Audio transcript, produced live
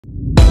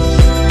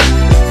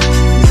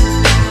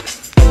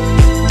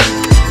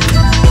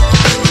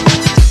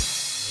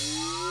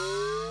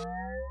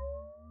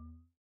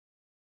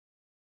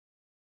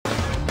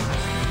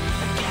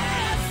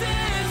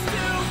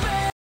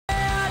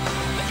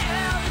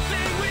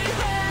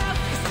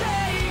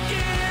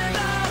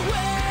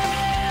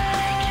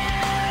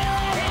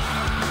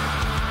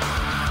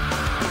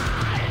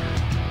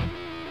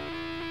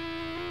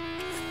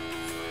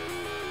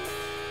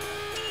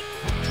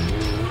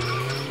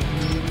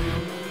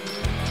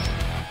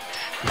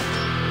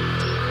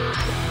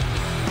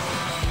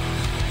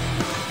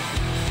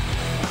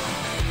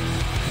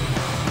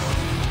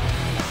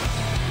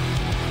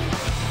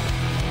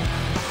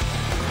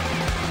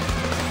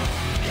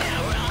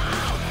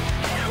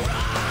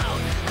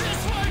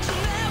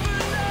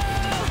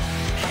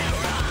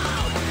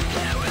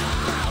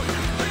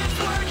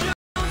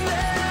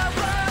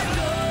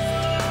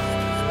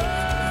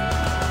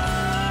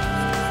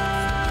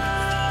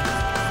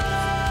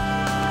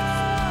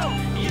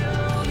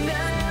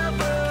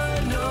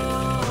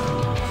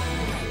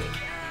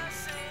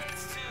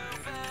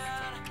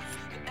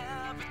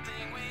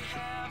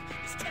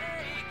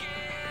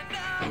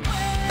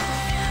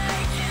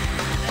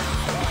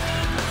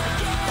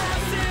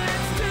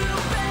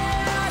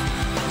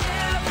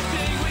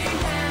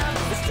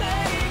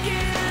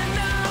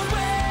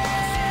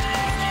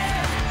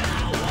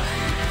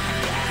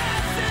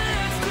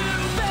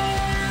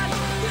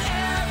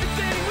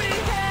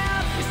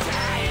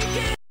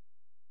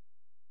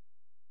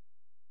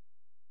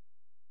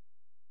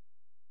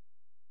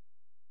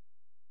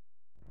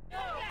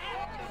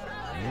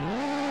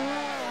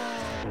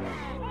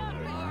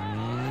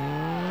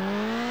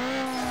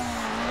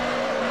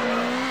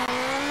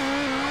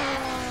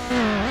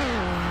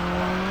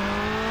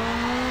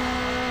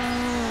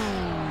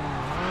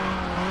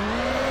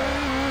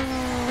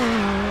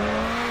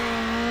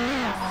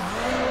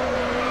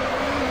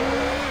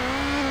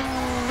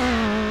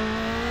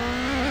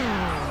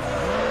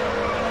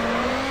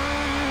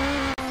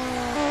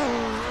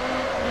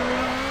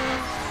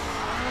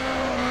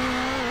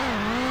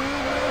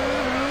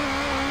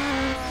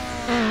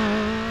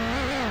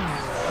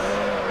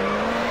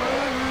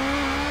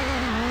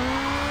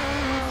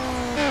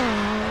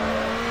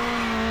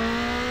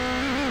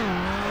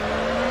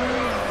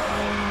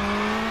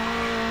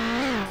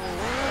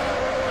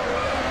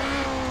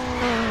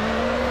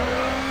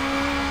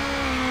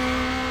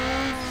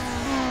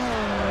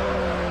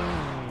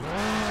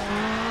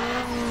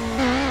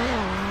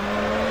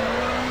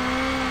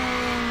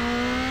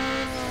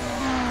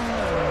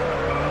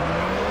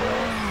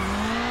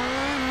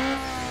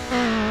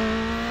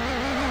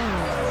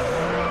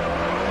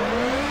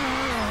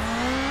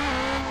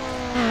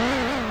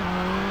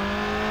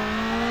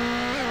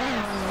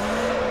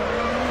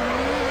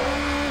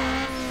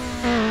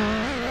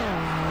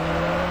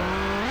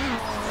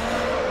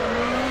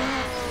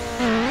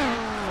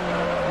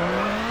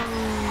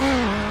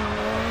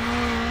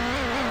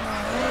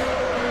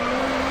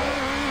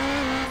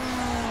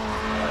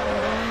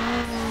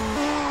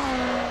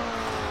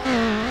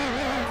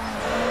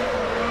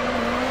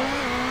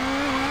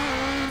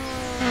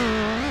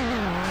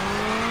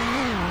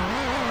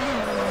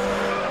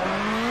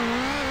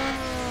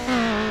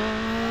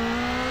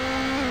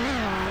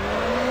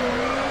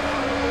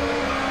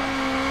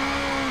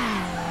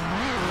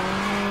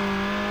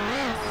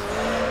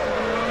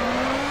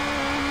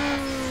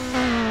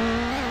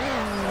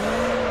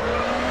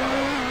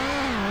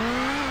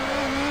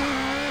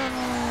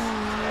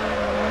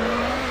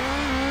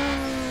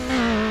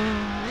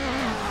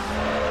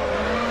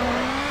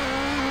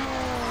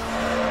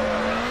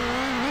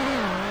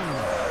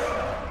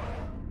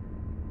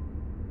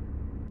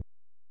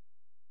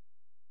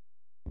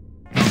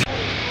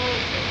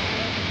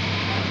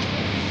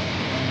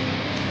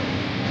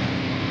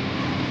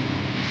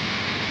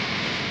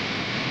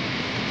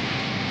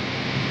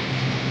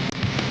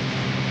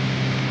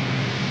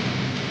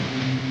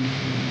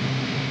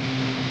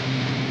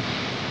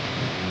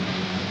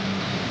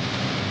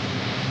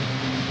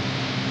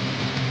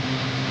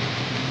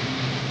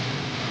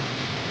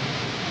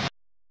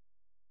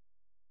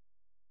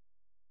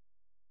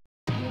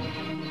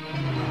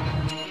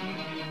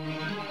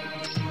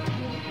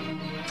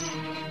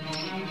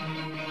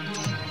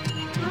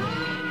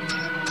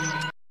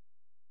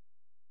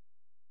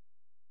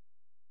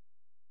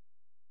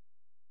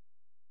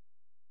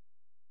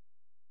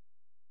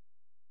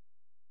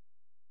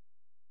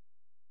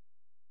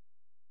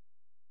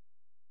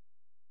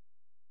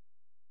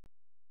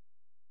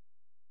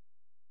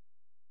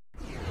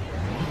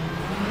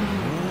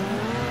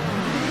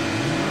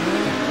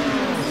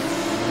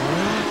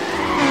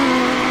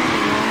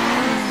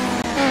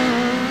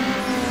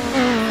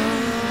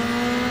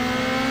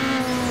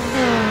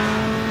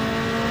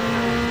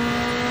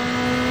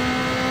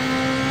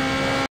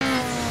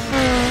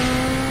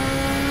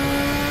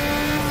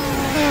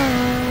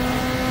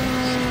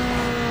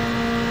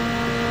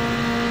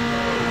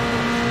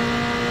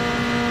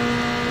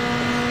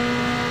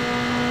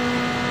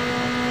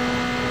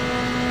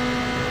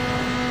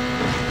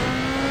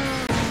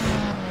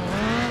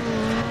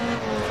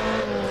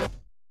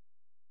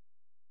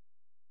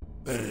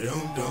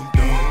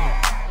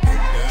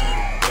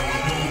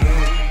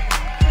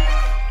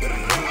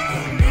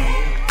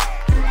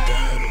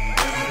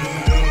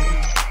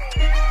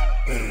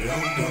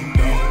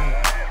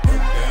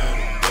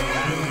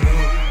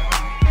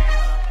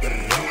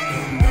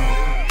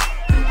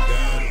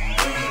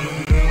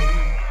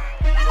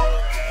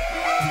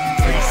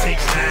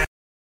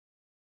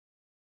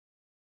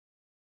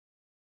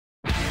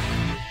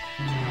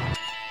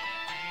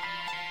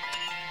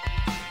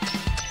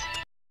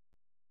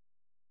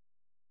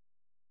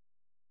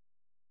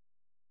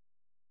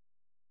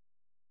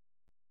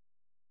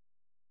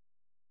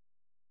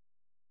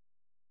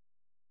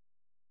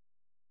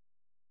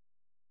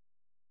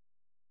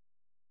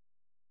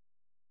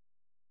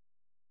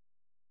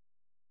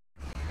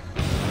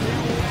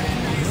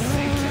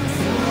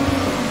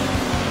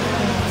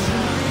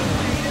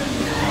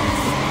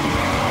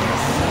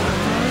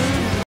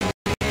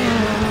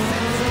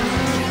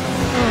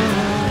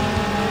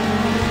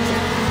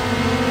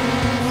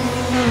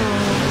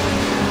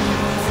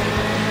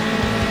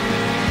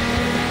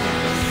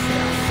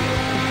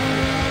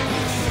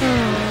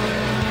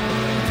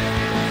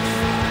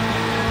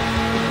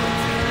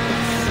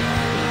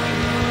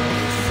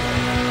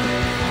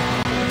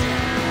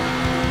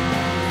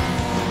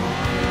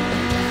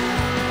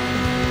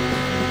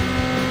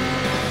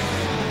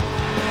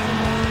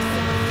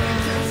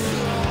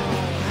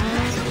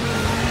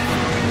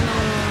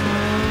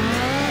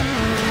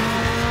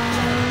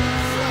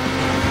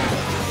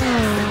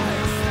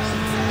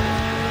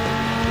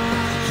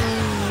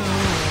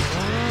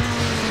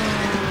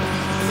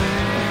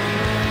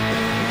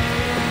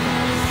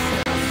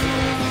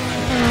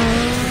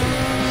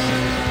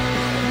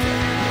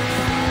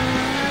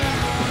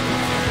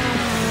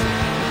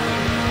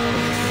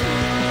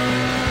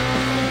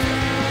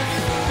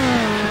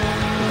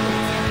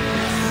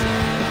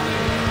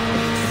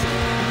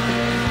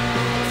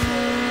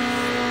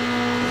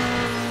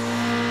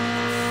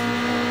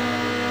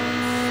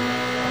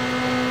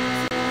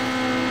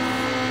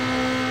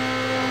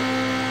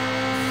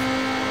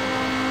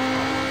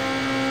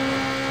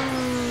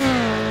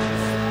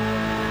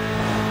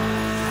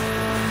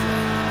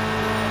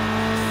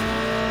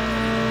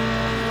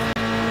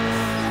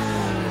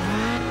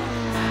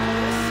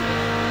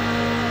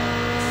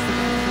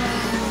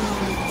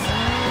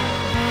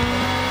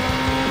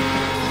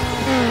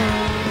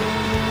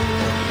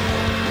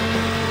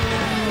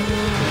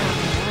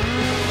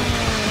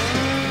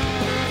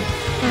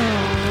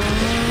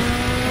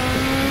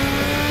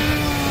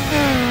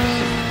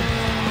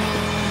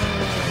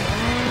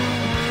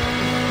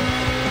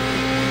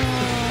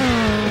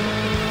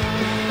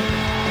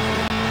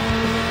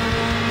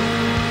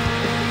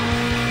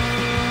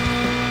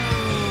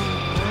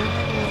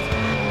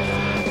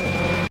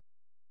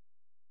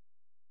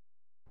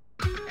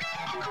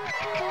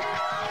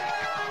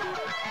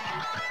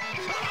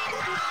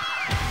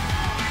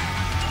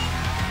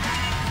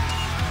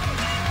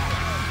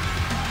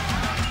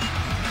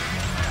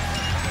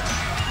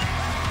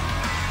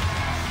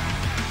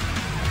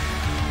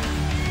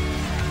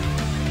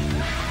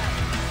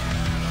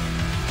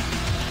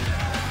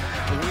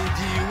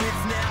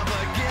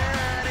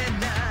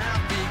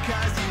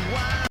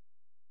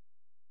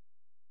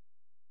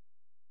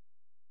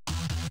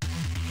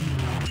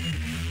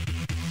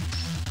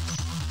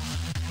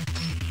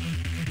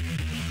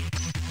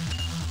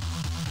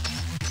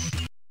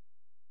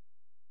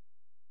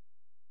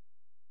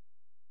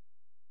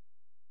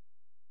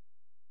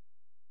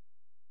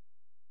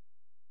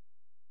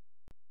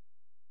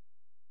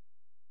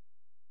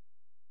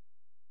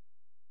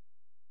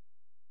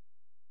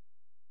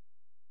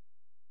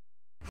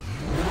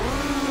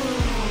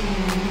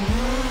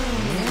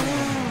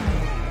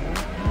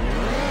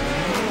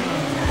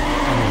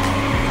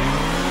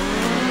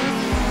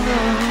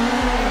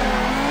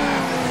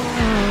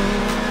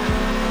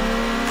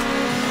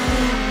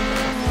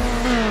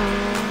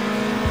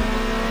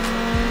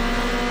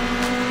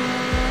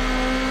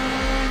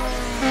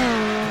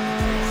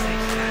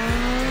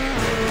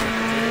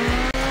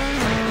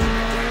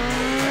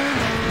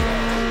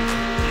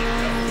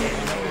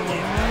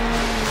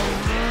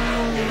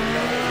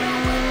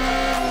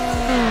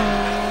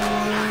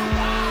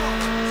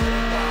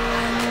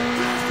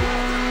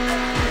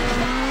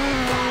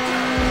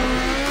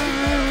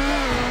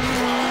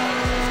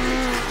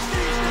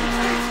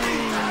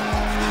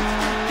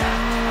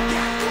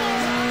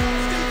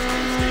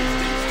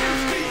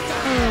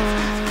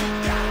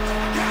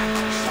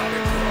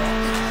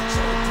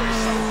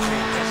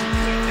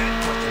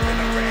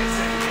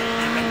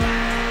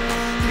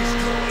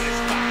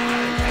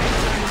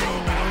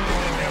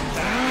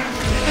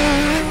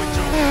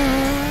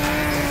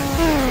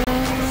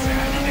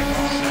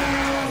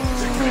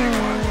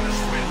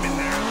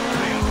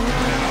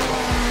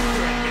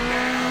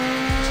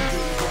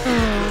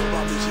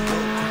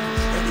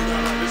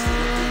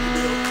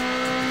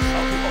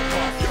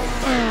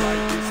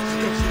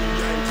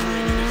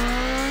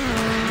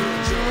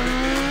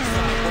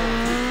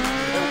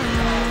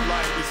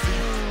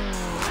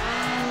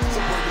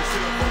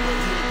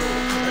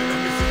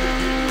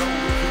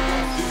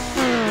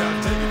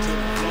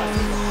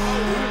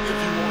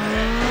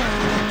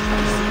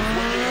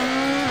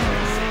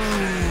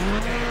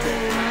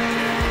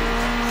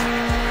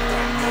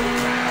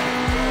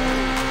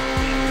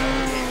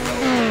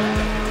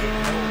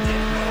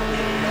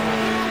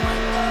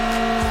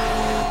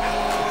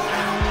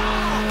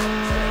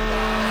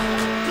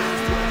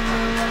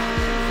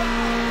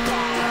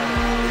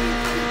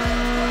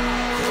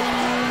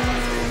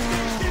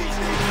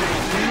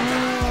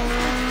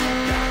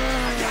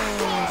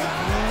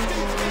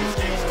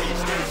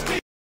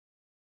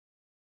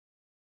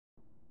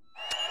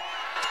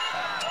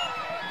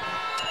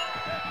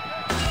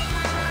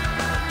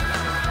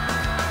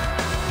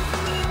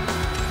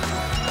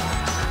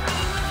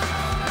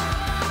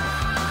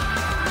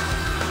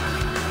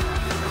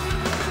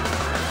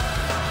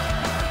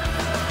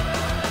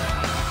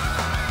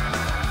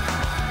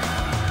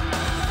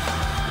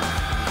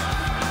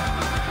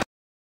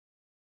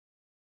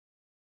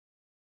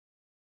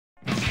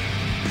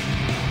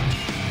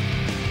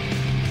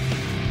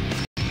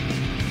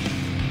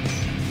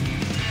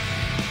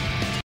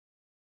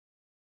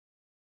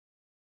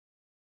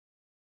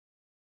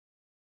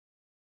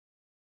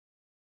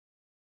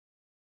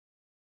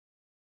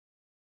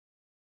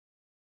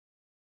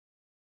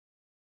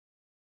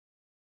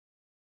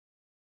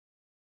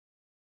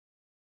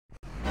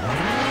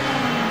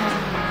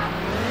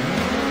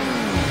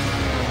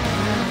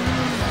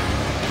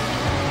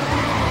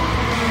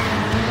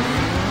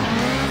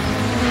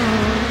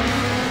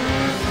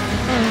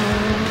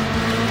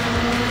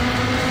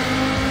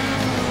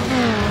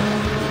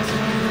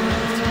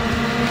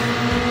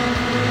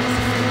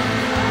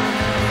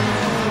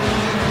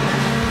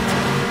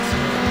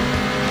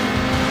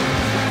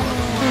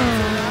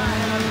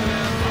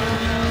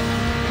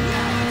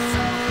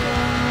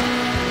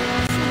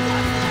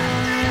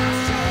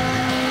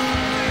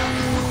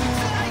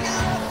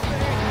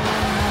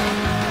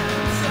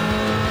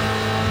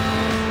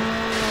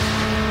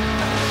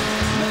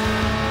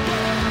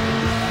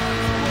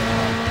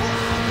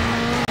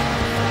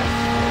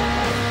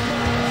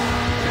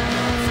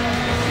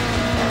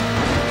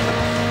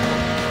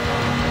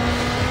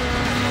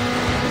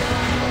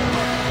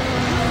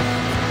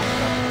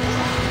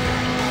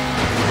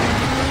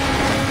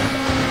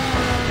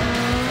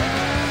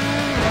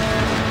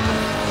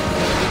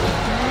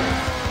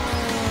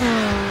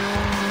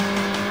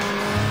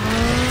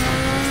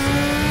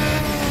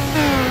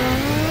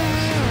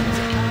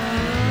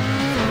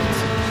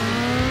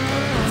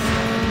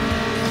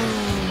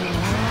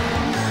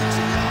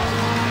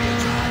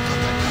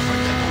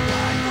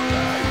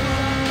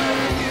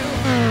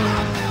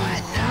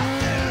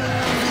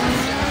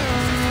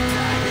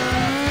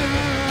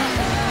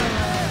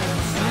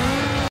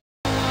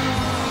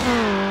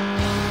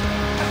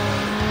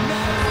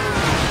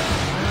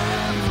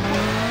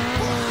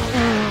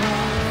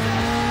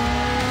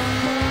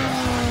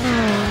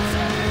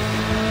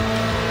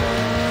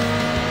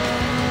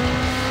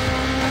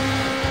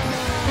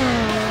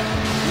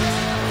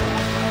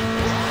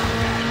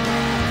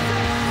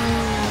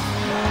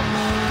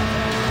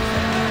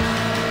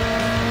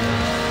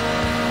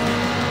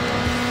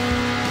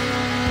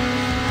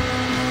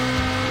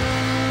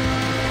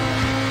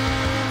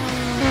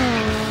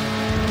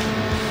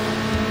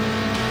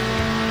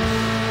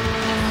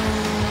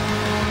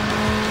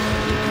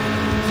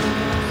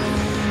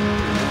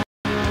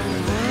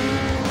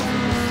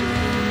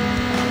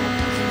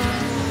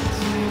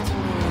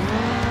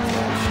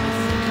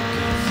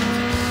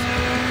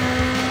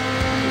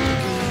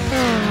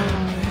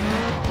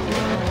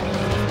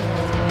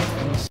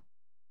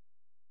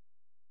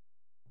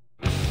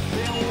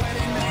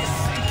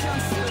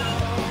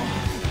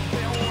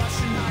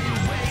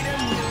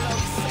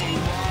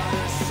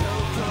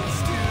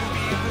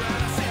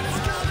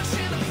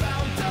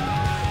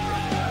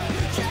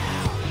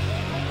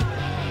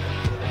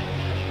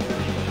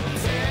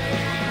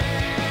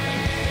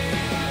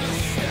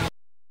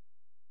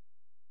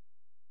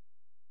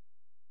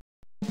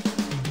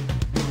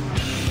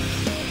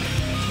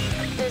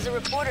There's a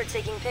reporter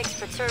taking pics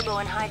for turbo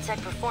and high-tech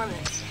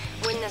performance.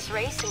 Win this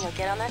race and you'll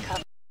get on their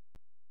cover.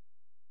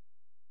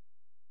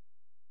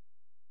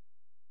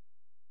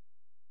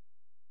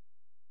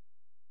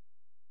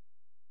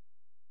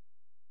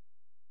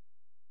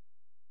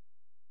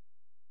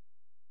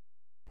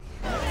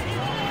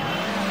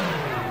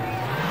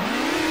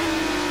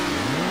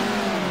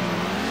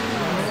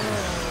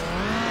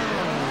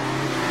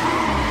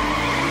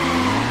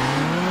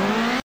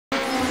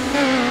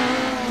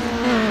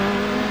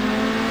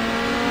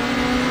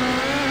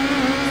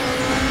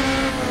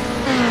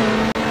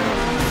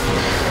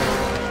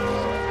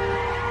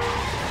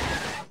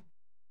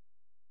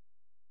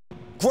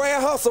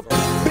 Grand hustle,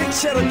 big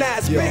cheddar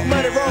nights, big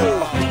money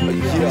roll.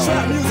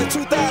 Trap music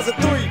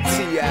 2003.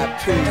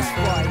 TIP.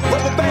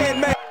 Rubber band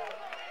man.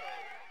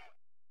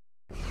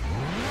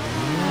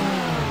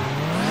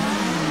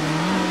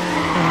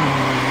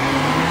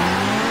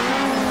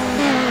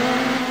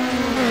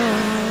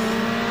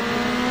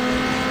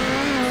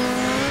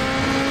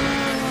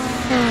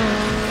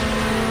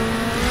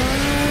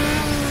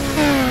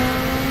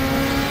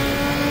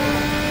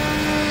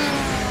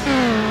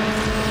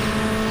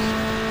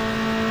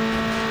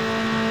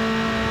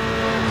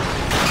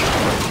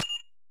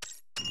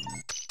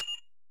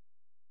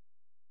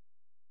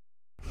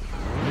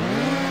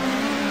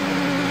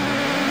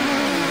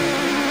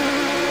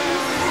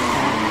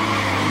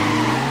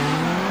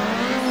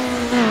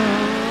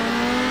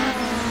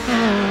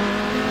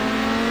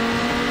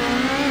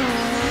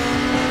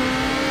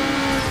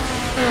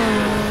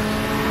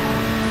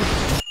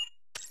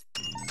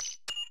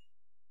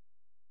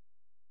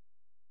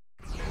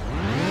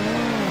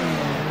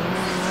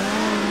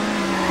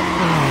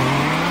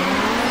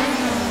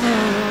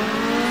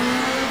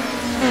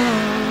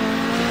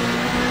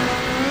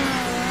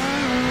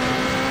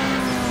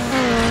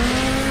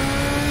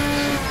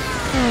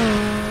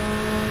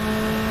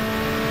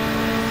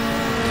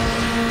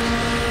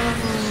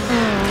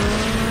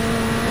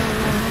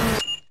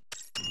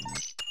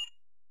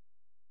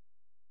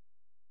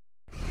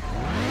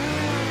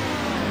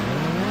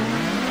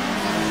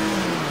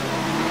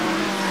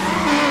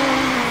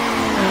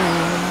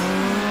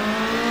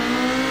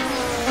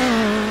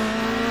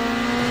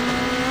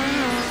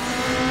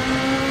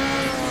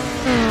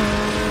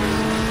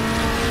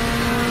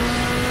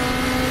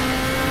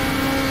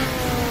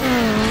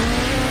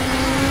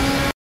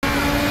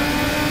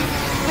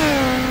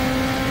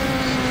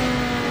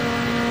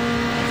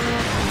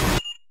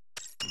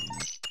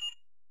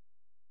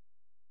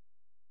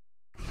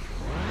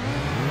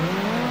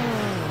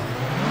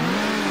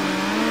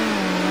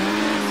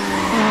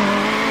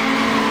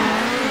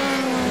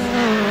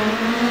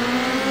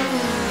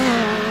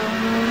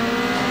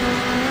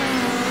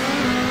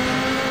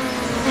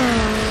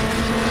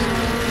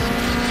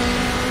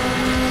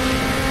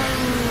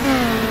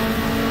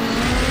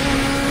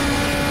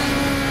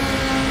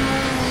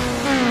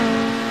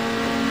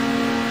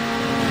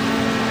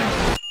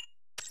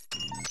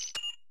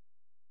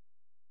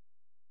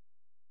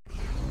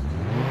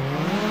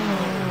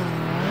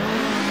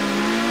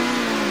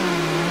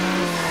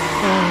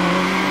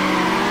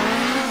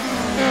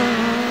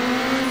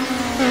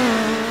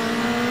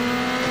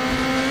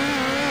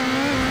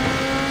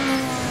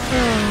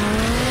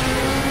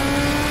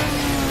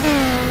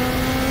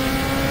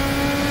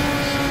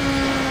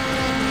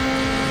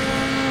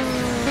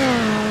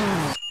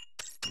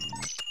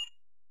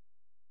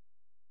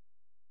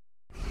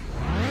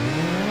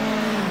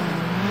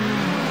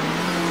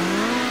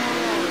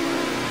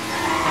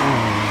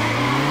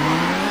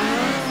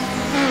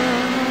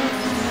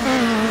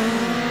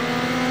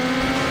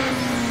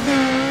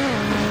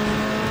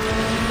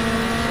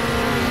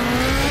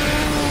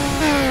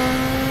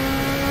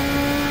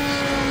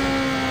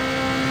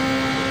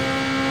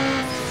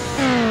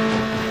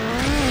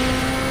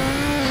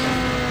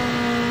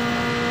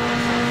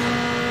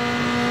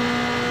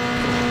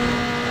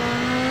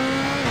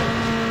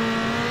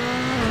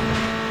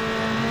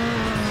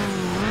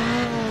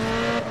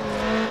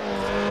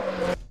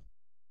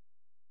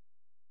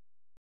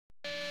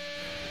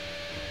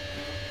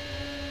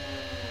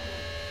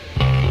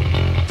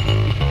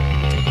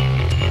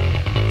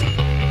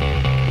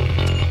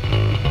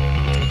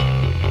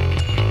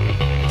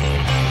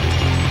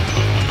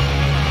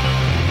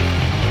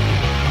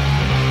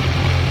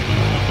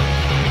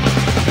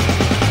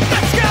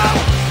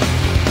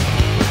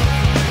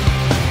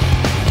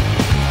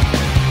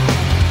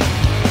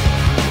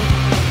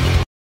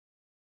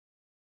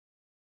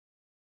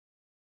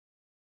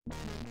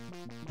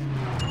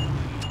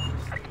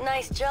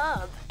 Nice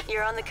job.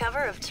 You're on the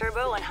cover of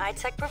Turbo and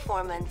High-Tech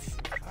Performance.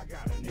 I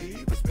got a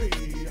need for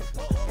speed.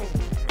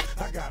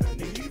 I got a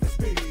need for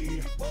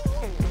speed.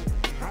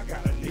 I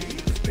got a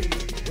need for speed.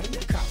 When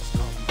the cops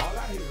come, all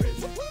I hear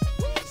is.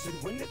 Said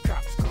when the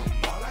cops come,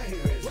 all I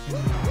hear is.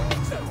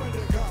 Said when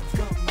the cops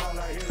come, all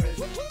I hear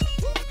is.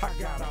 I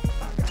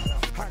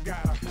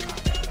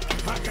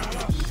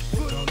gotta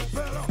foot on the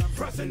pedal,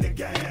 pressing the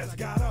gas.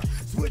 Gotta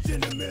switch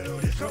in the middle,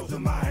 this close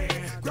in my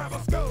hand. Grab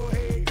a skull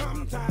head,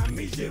 come time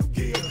me shift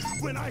gear.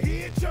 When I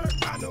hear church,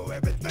 I know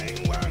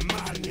everything where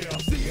mine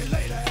is. See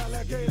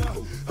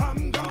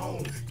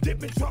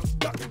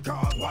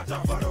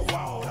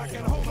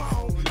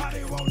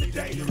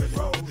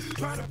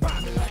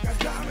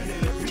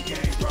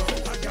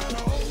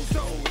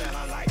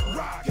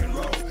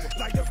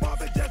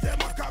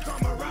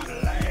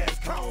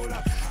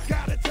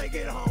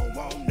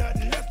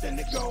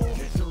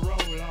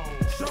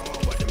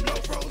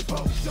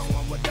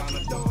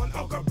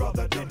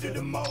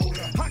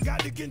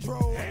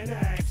control and the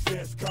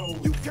access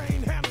code. You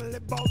can't handle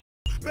it, boss.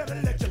 Better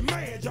let your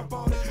man jump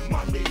on it.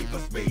 My need for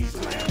speed,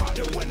 slam out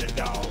the window,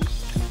 dog.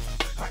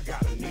 I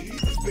got a need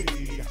for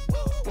speed.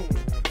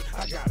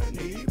 I got a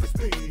need for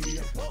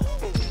speed.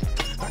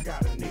 I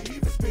got a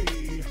need for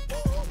speed.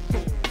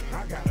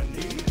 I got a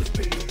need for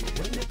speed.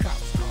 When the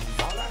cops come,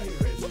 all I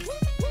hear is.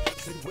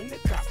 Say when the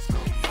cops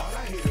come, all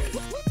I hear is.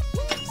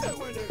 Say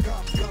when the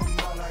cops come,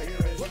 all I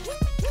hear is.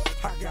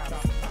 I got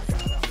a.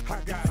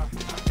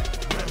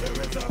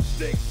 Whether it's a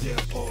stick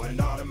shift or an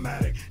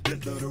automatic,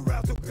 this little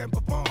rascal can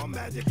perform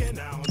magic and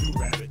I don't do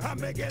rabbit. I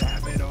make it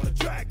happen on the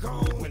track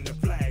home when the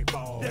flag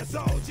falls. That's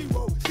all she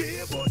wrote.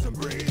 Here boy, some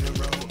breathing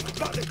room.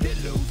 About to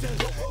get loose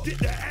and get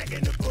the act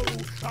in the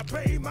fool. I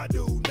paid my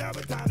due,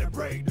 never time to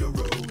break the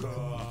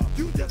rule.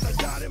 You just a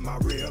dot in my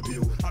rear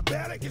view. I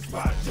bet I can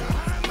spot you.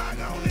 How am I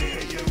gonna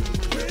hear you?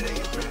 Pretty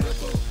and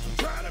pitiful. I'm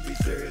trying to be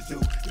serious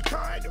too. The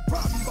car ain't the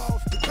problem,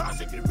 boss. The car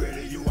should get rid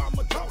of you.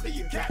 I'ma talk to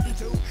your captain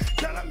too.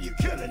 Tell him you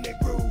killing it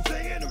groove.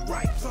 Singing the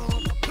right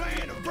song,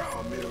 playing the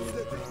wrong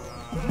music.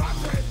 My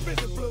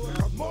transmission fluid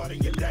costs more than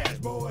your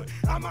dashboard.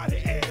 I'm out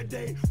here every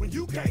day when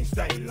you can't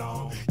stay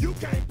long. You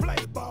can't play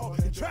ball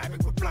in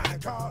traffic with flying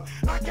cars.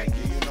 I can't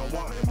give you no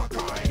one in my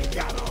car ain't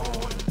got a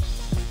horn.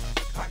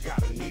 I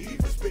got a need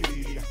for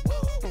speed.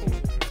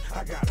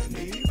 I got a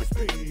need for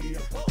speed.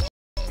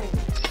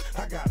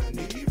 I got a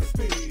need for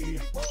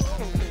speed.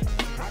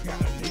 I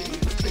got a need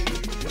for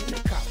speed. When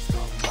the cops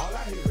come, all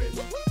I hear is.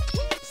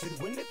 Say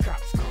when the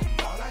cops come,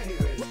 all I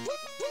hear is.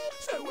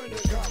 Say when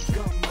the cops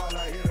come, all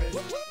I hear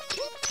is.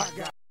 I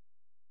got.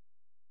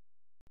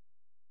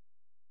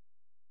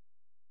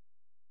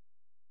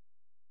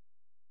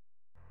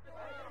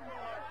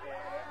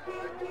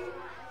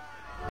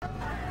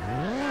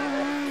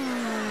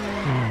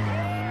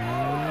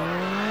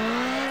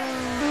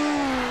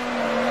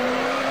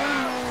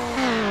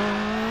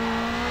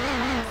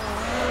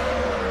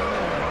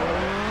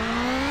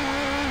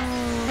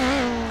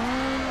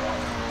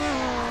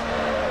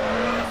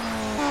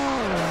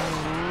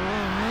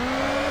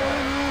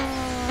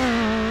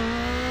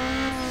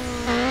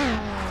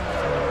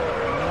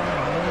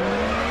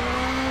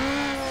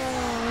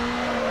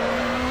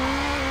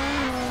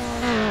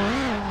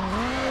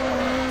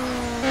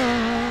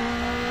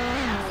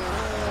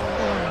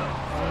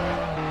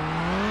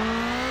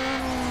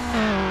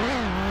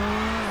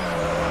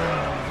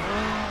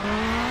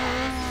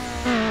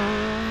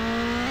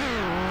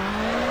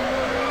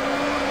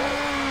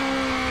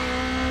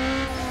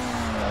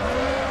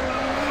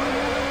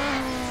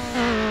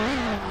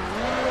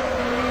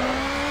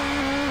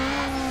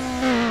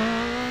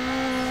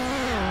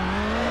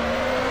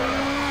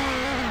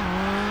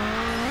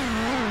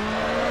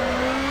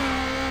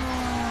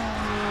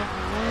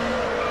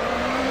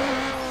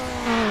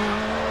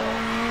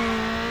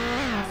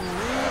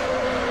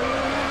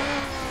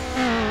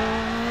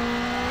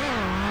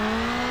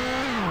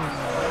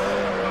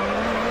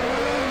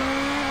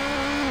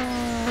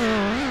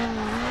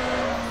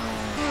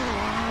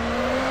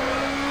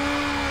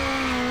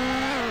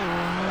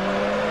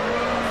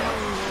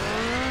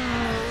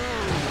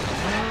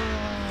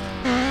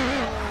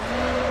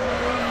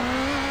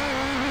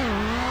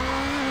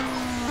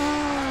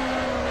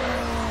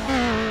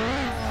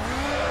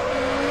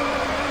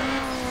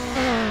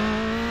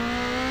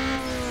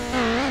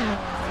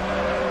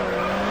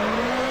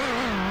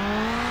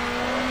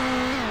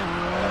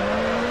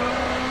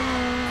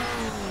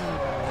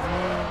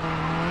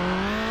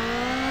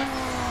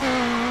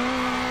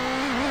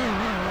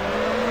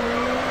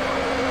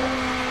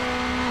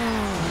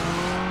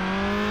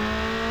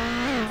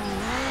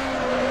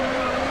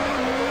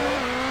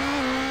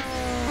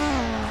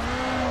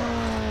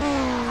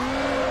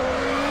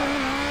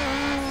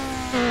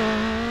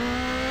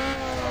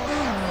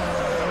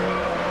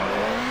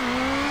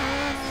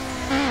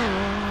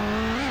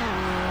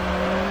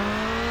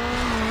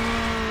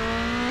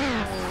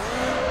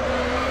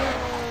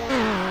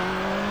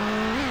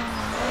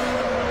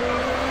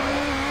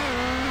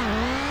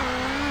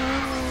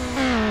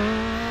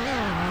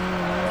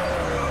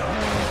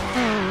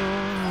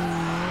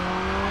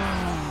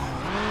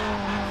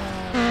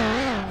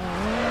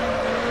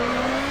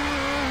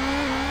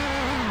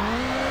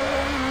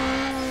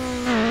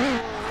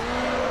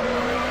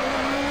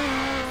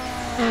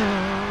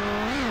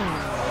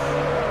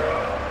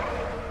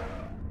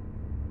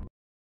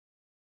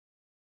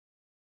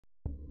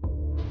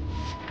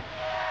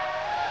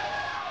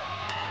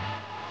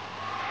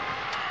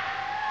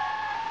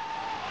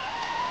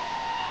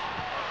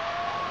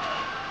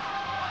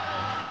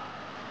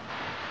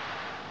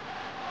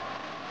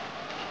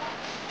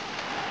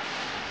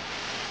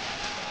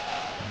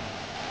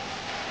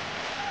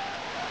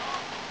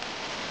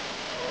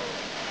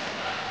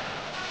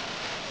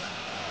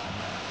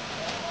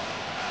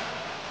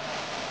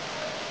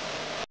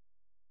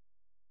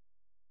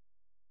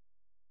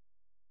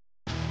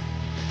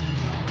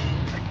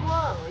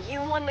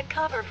 won the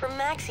cover from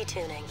Maxi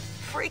Tuning.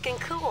 Freaking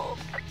cool.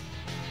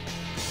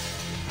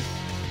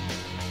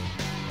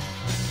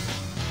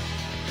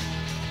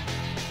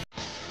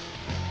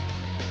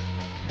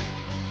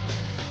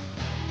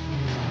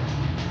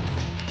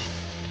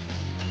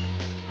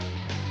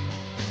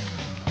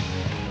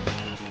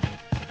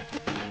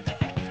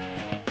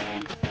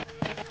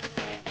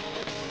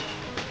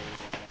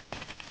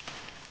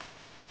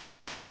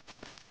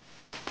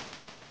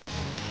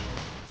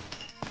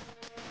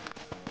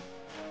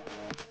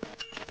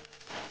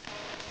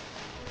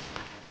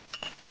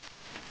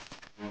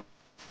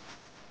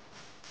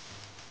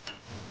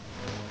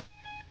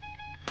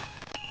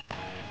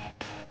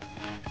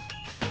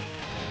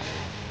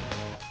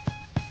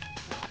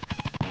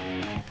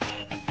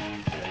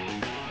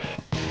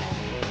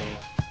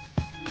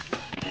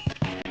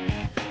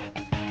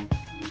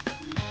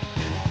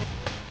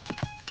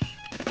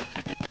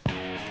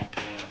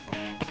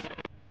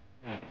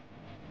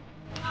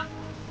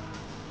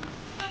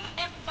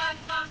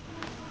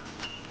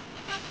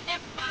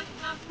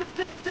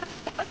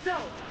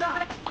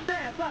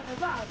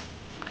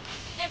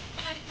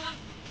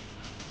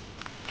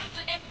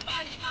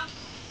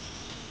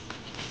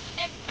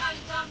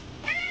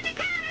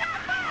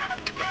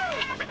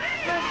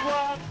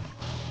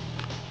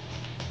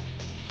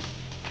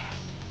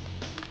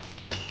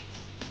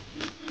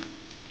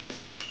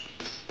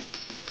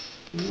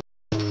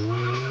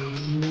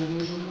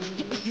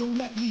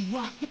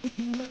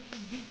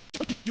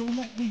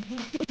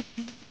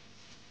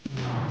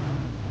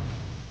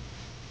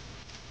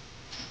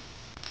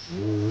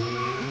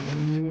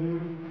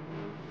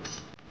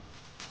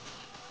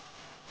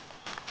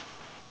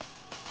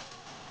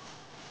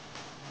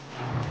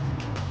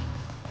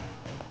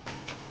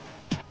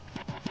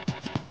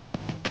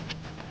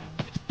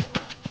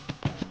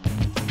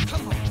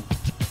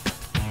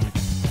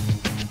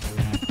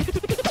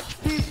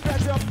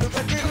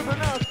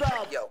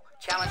 Yo,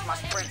 challenge my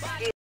sprint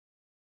skill.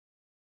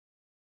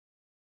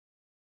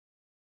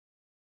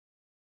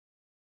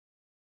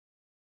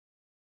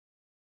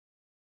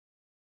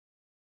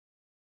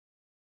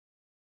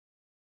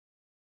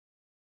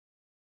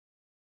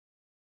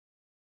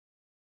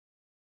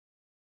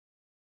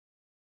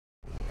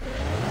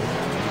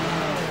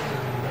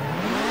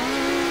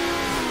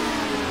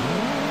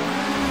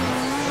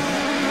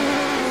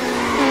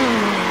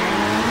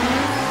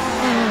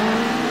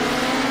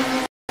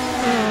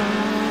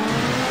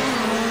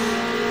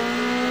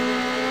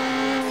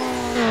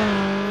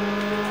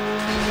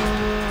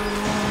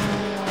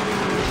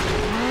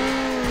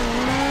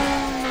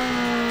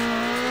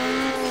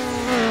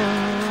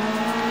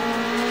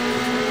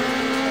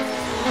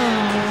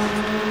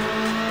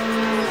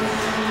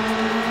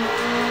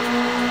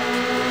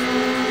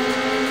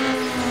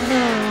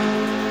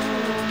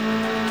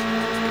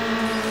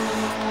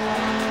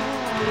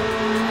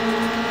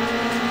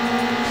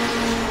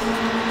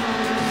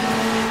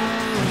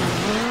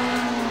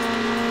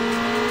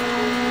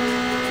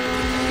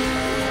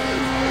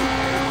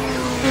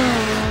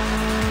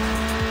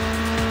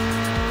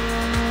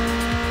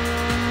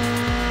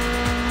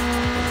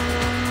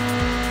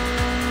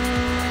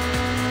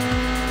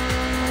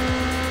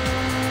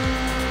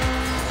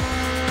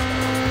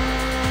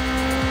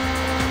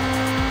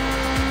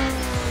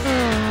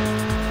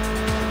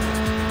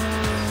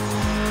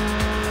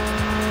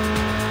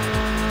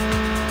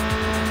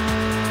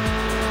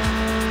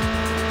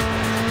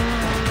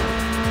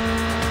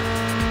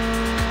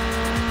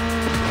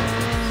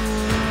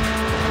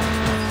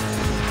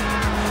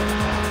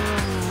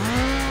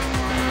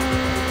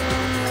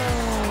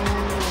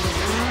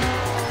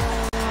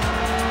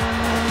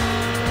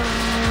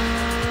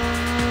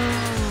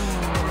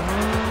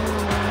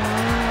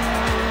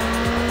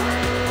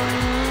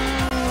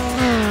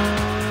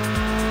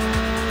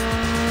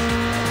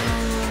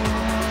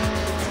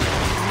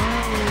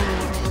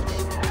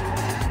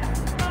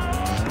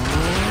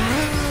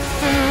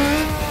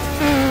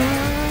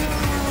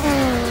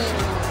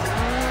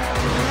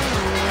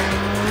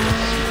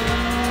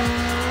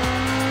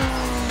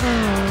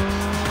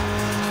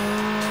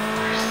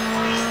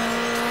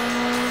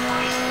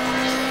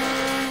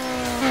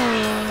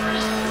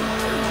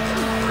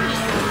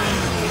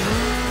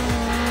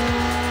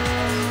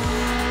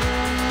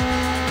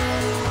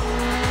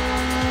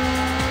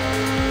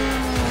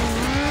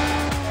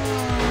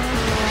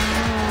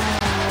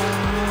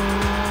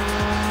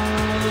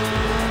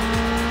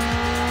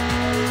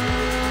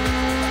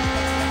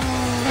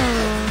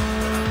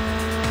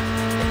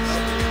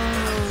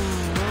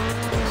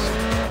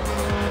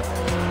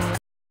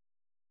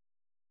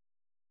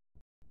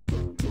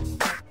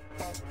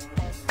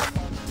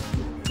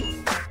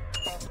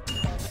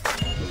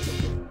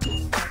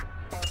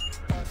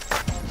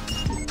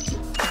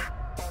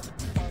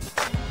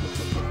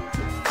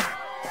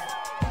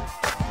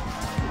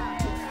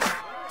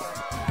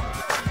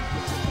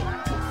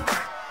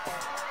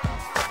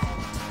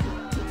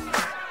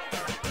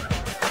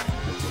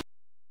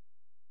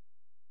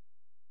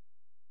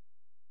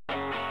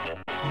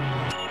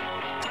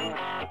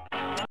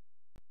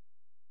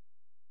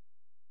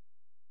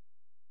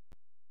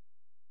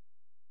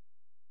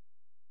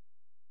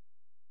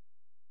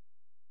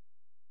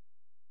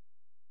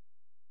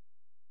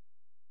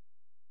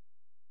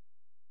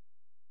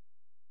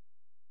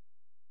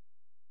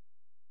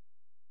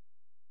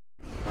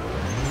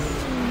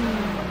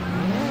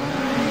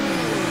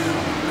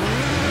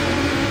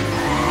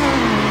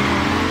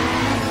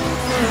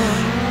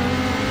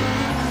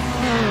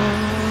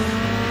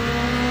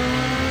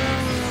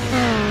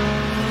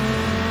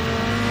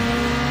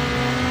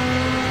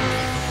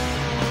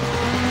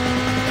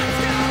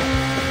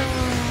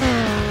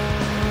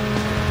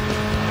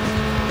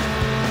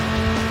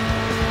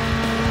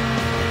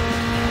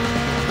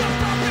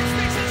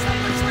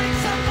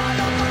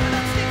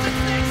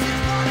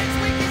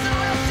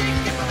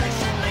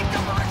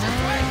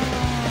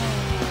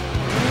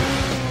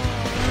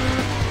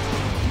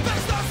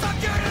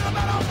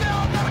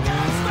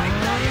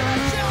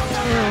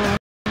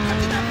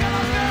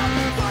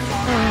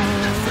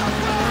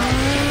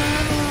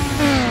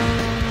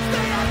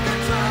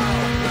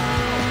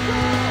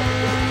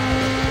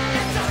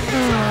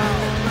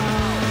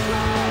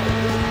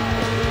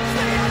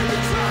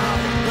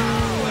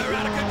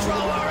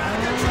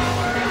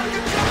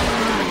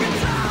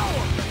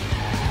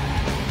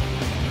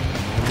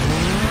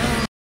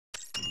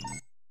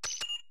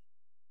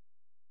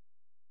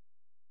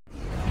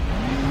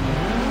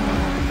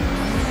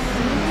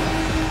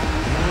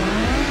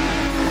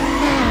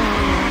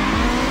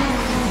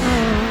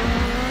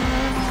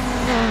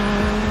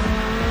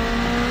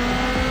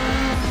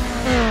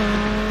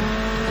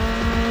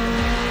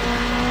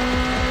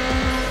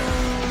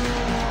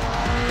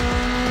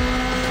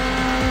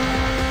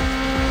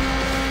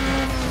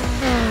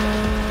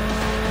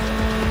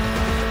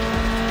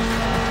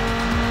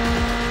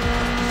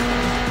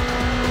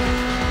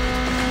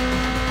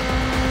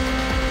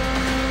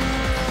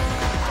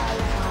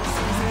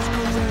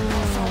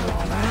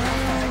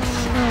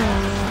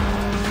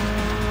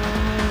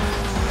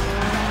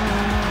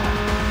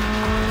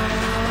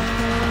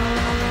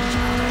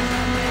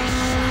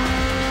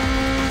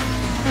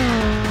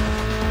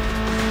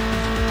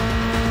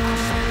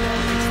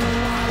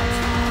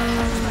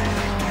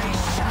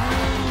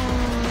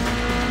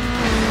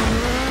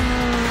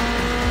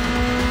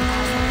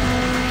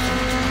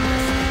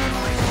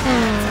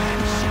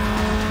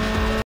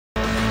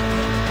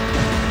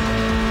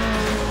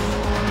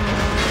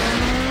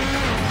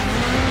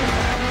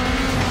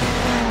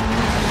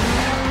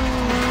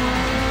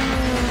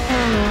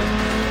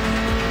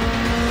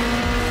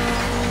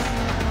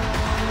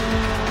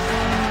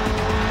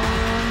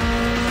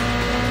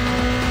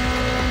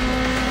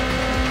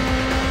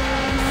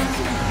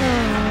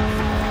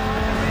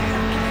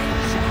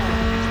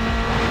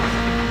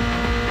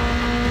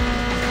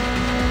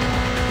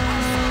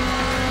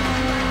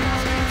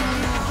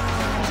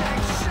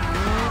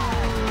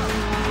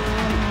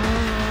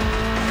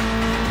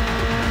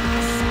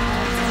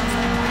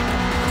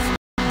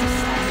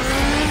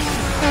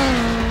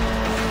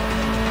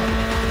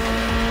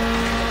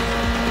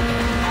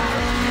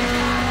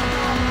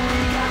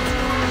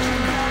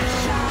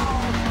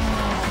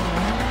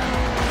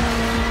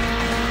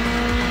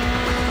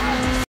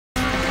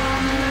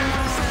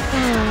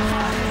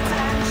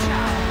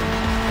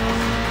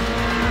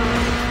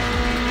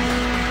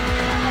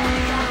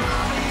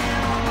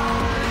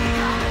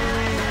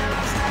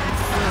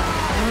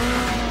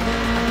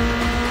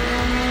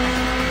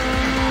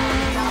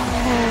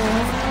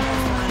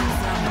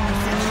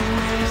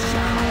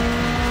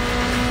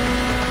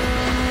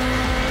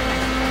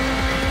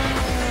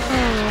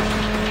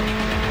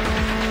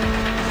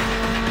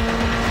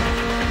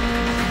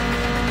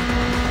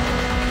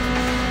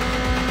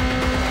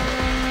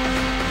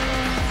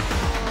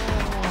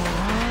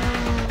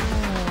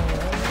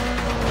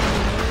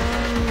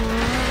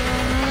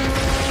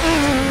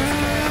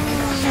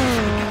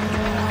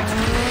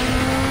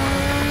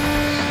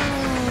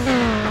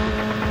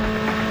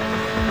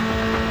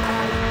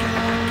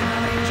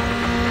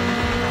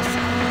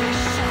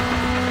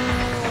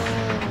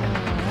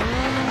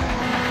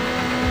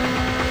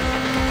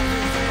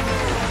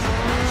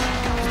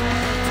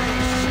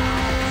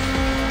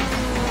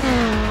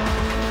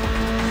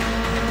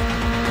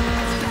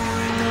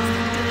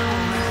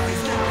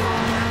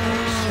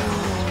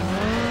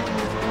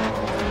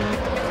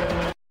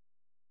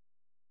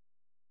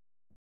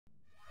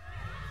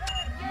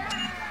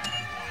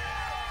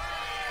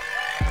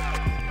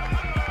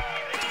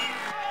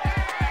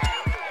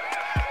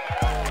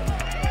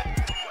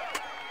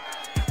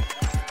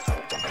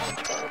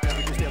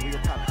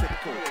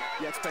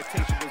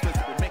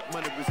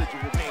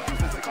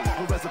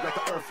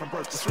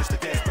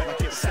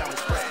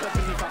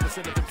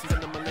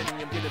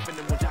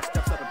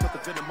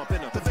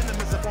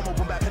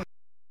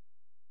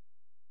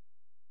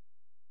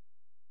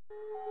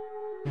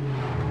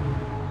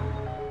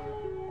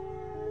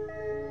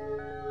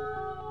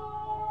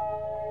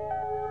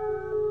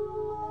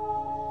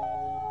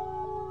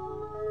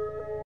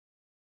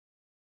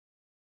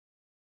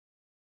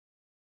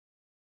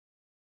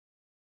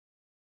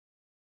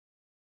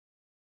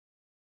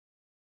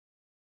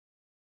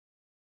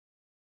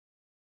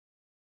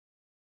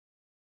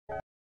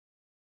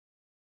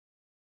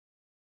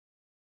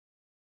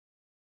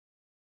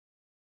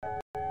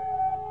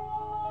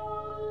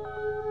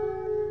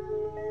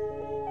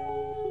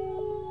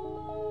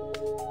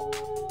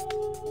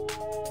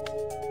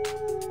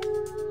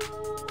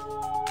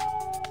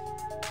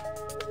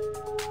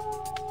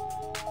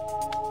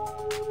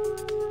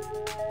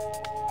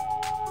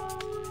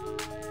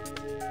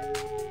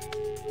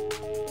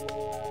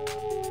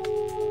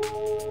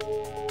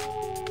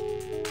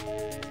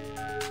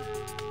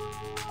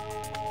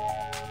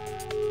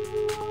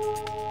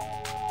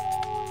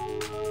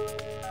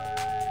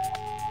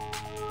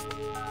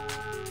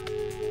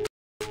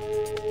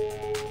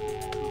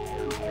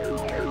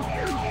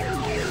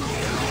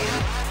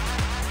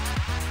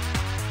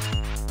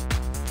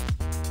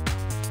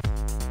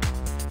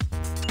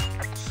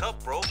 What's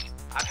up, bro?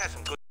 I've had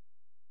some good...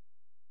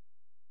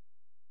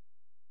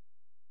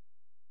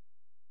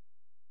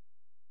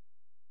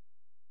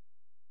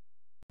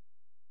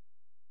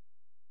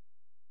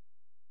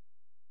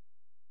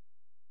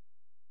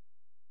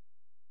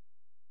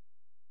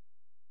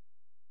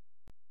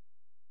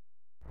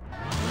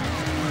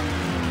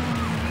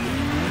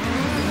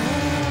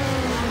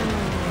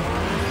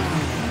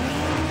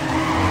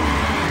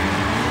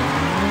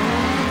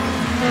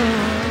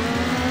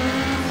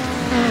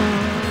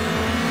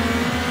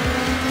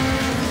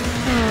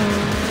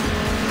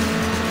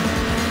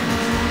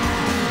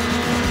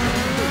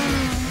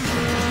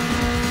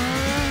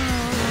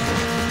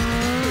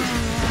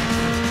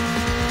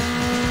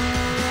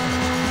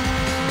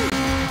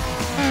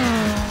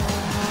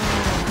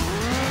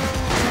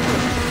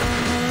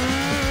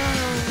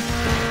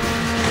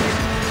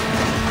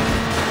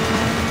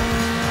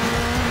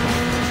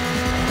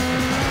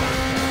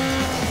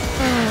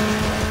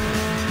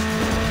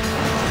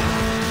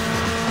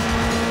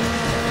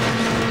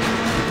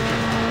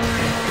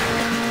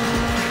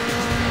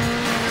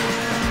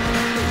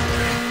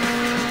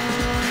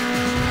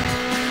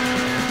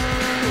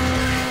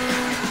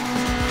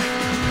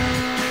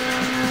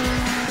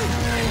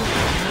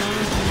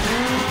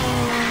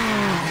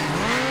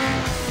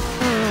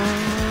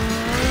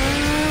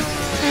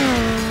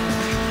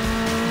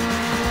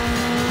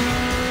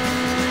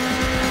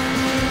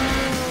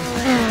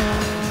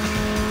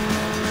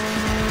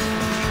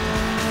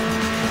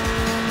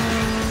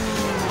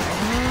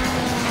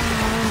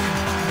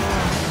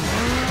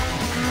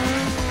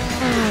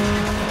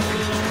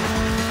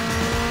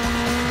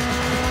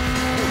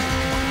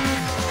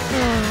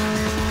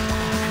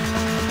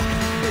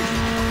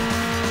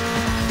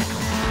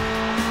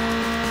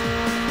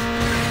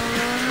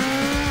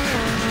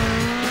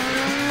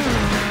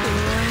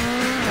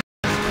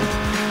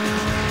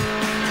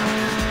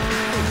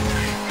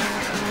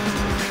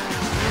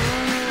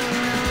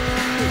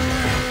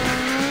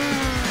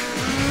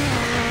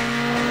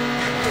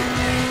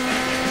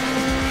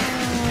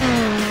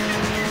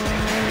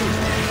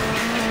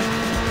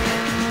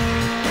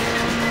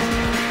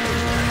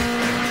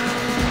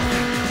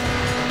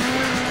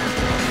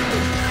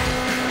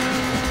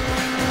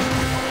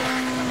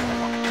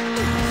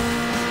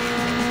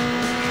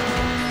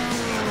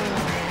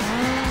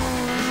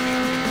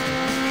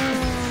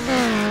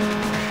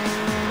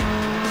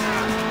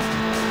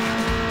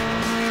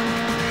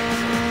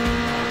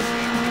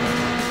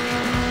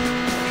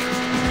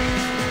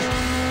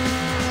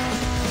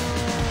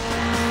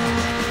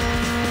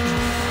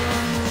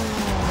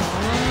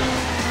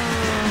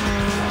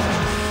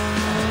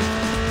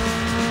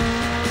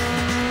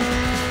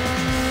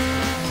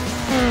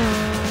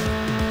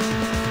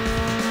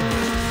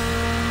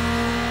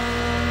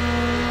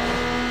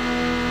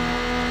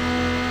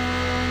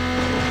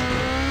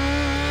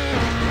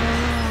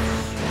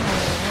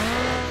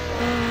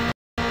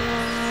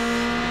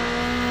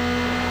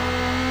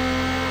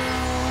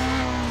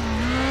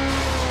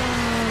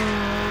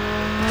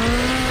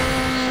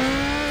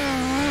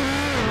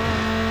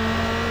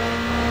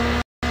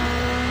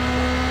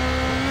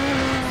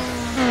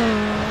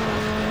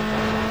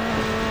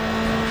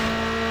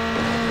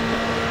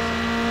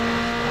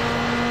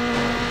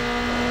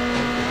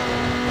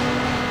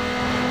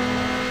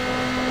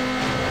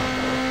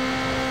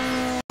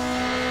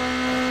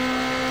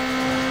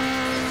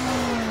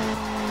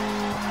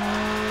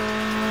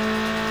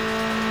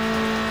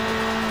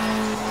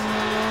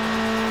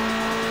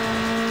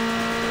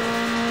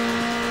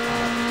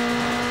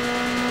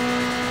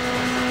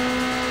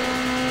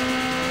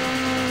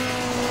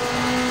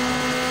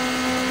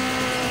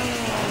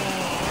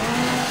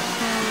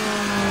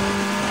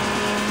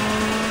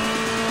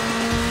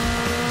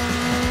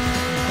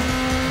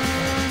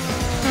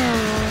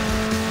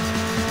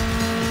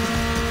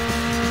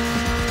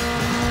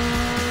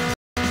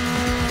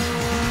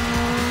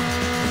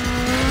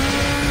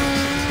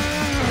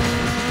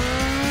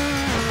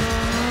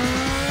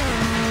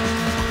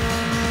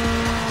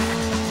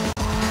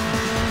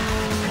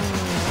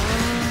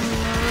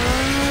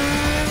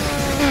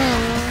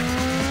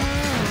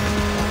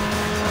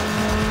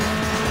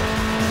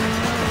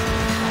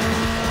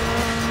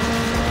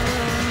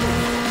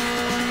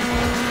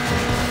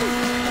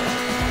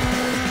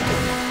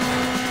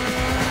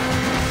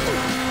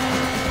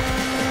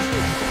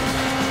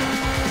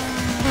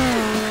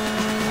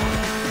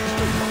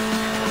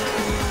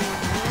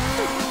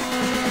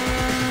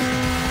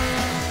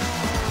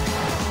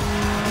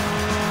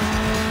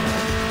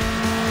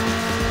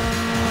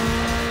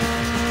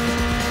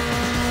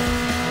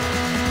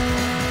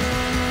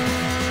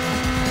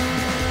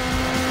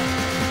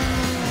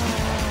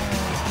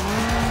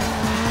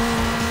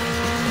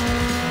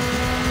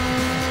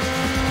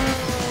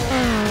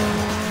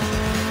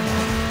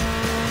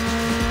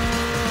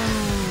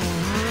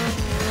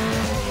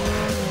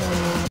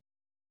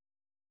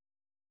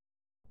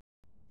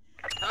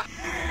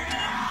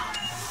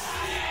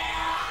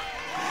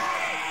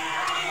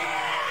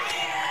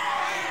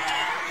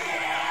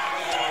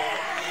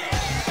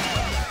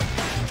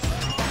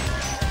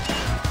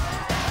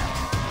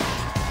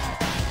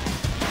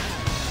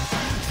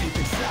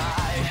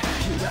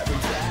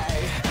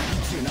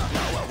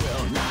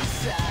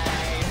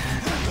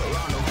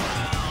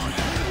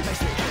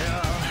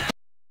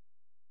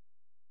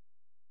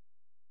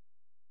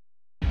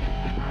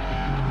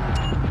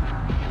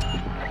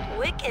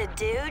 Suck it,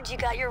 dude. You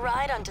got your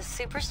ride onto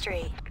Super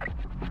Street.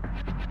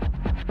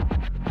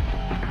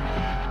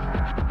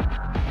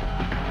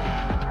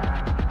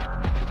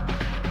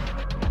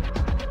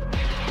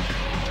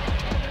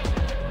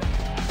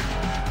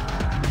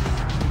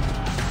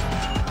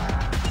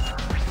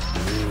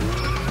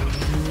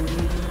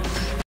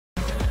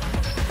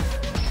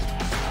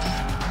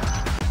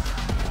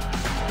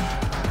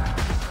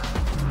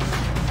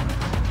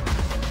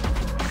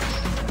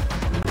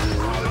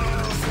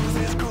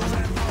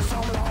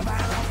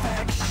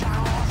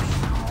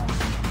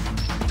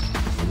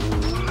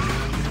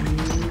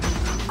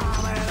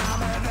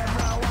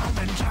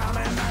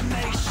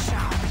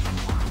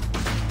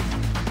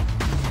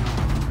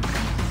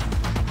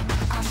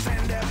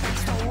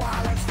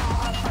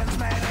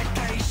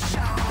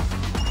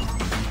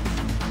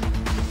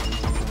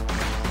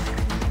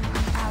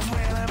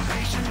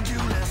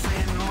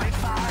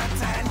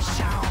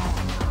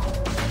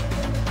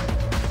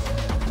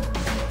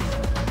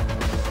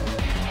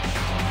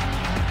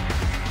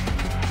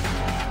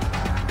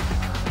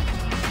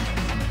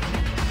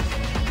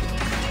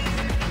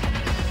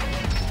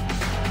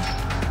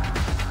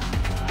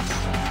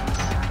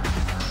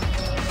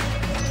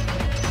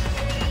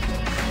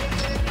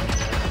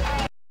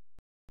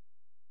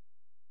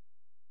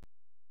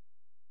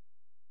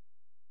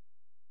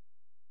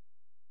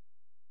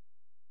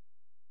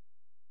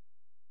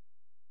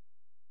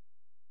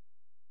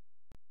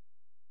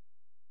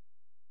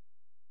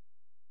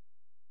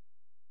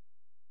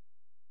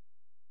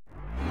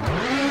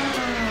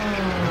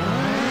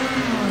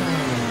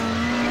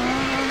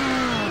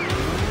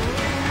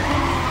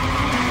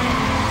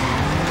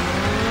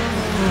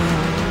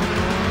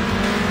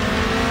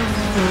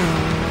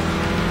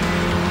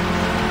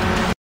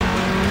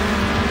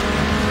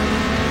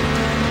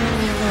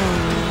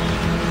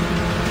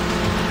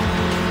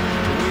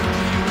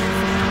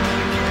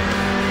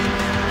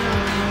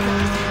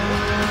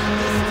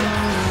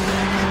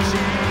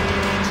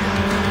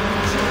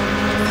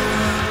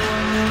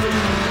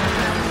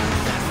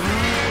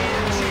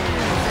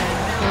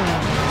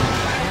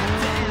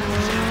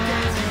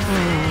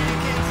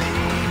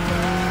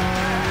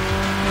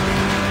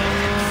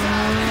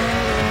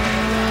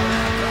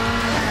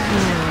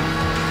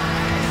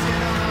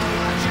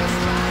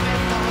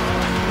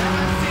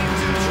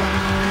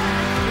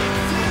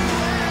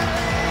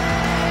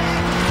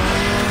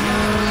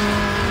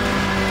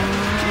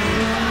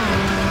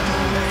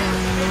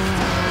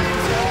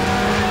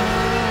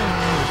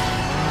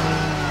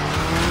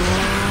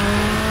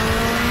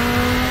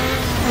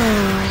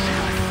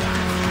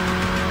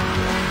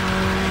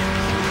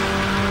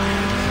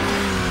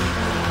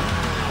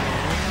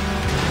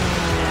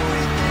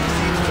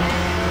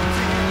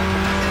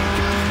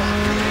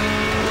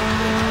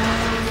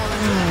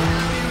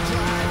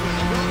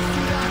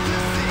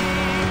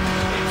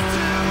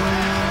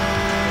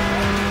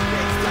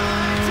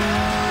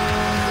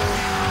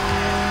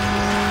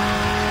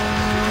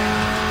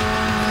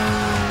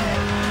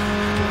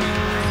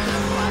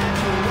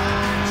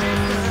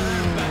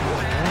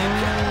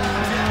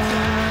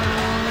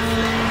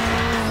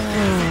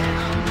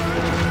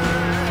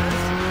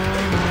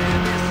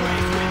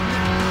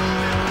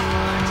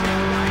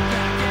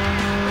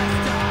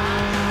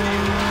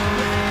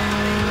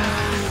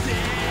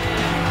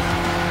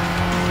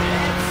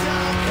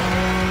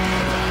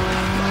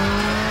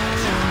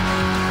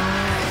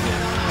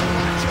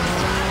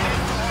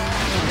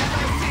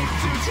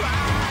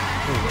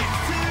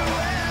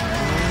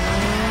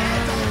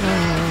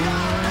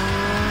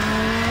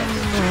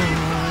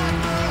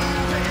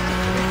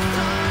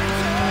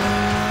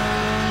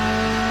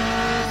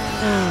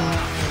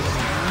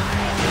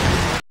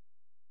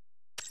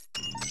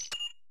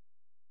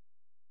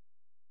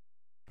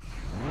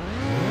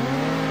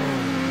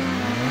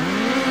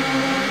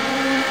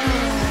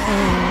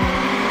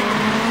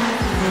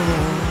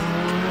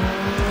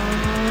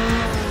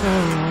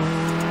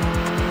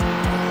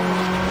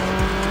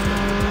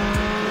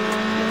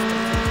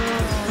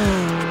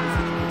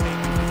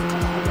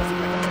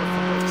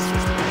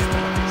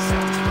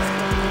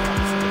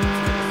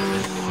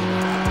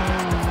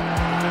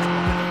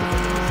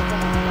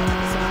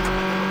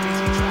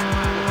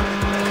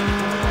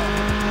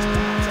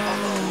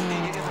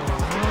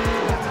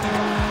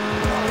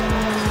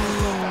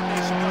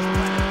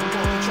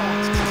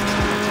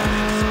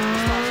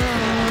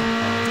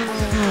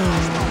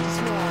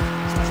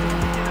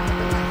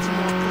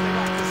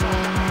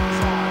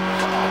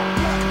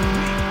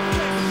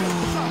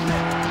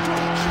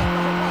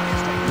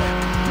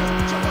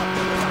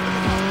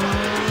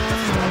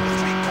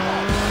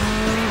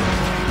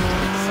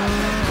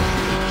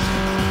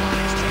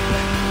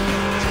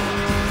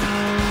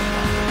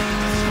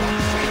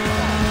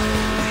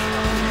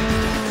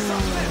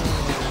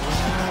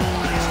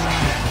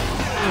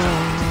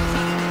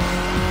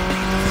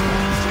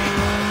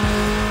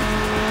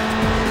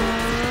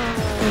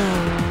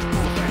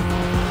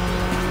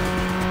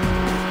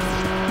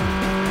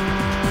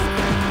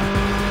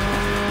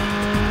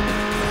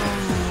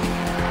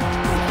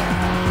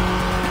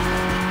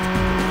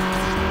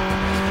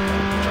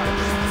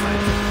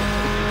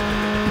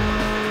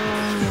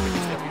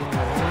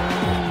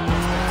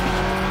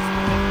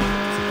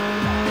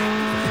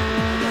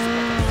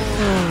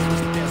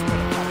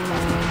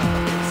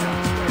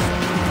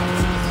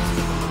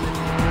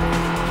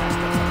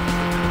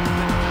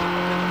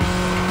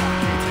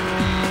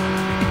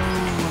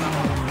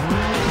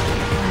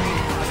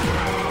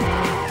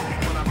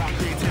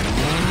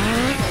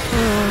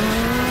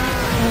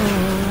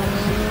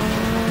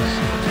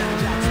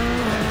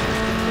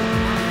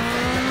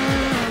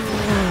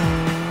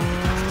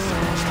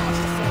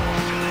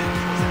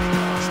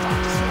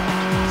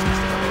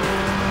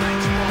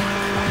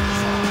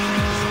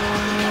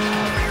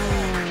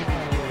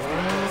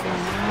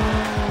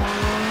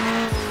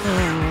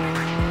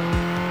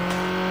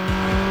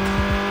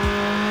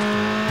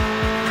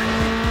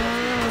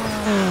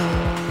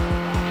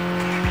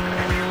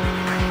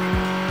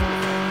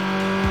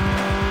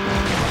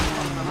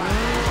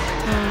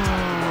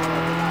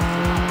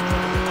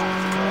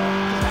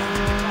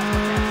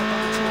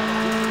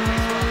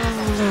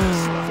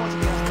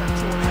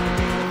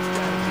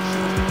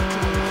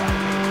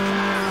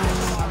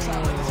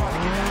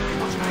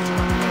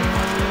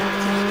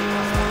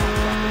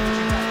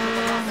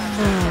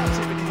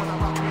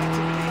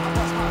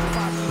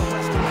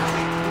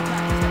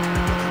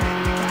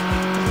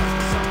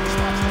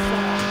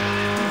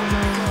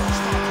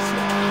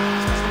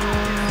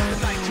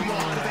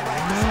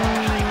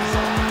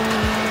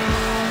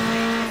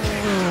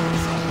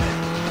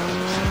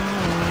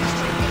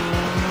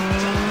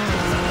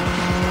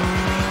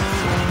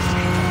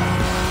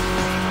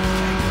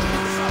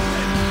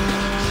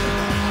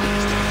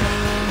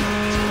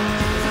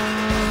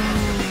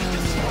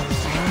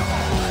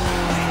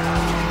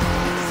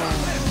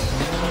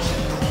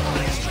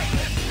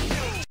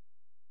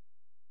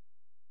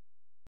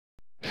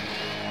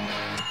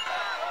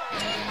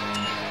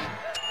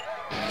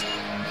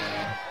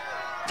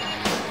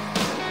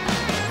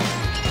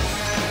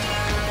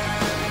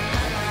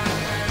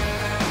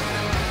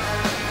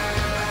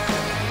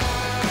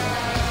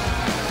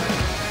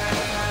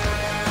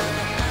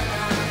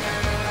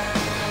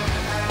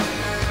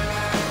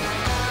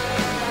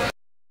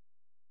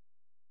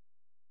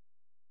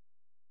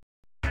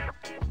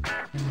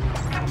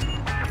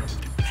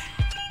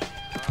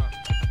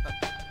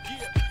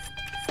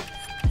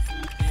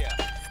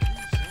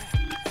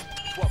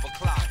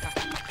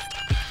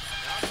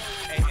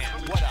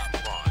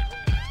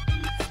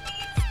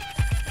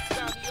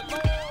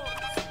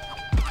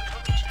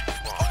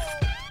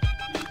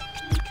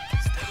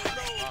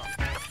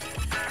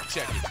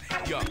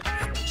 Yo,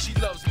 she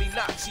loves me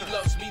not, she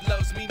loves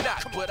me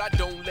not. But I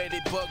don't let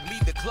it bug me,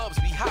 the clubs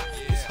be hot.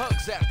 It's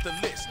hugs at the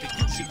list, and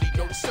usually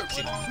no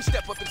searching. We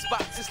step up in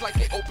spots, it's like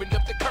they opened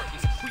up the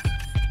curtains. We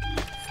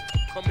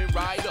coming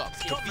right up.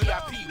 For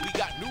VIP, we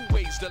got new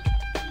ways to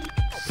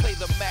play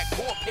the Mac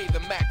or pay the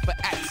Mac for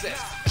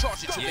access.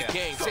 Charge it to the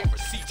game, same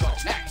receipt,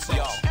 charge access.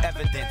 Yo,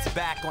 evidence,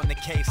 back on the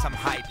case, I'm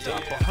hyped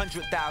up.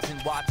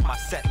 100,000 watts, my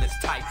set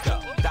list typed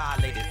up.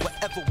 Dilated,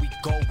 wherever we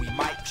go, we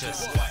might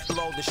just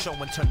blow the show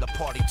and turn the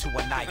party to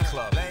a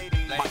nightclub.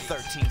 My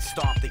 13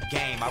 stomped the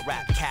game, I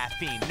rap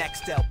caffeine,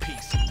 next LP.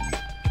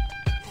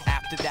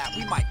 After that,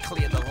 we might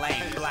clear the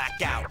lane,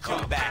 black out,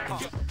 come back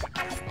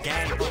and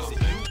gang. Is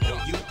it you or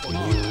you or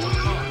you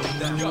or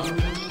them? Yo, what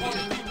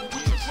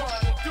you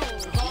trying to do,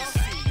 huh?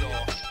 See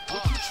y'all,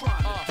 what you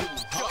trying to do,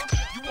 huh?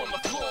 You on the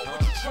floor,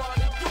 what you trying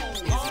to do,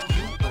 huh? Is it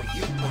you or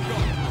you or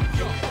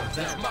you or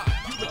them?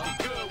 You looking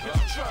good, what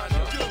you trying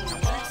to do,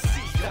 huh?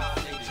 See y'all,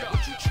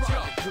 what you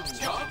trying to do,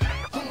 huh?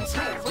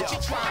 What you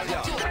trying to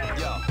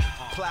do? Yo,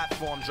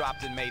 platform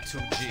dropped in May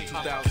 2G.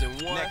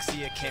 2001. Next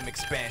year came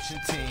expansion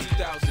team.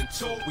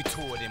 2002. We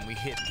toured and we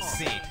hit the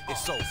scene.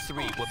 It's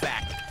 03, we're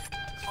back.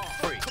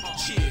 Free.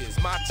 Cheers,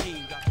 my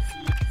team.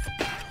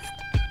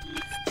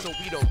 So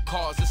we don't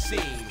cause a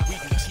scene. We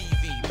do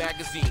TV,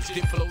 magazines,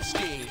 then flow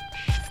steam.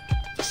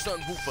 The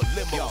sunroof for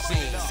Yo,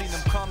 limousines. seen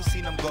them come,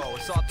 seen them go.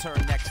 It's our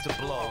turn next to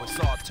blow. It's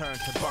our turn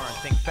to burn.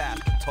 Think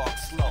fast, but talk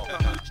slow.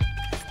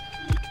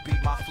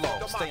 Beat my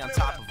flow. Stay on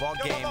top of our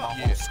game. Our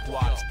whole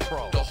squad is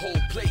pro. The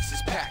whole place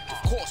is packed,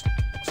 of course.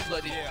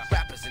 Flooded.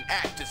 Rappers and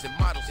actors and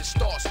models and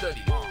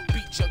star-studded.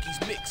 Beat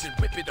junkies mix and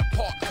rip it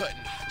apart, cutting.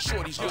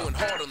 Shorties going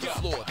hard on the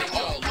floor. They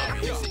all love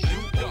it. Is it you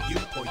or you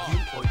or you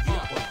or you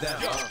or them?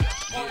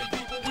 Party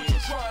people, what you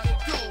trying to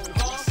do,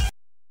 huh?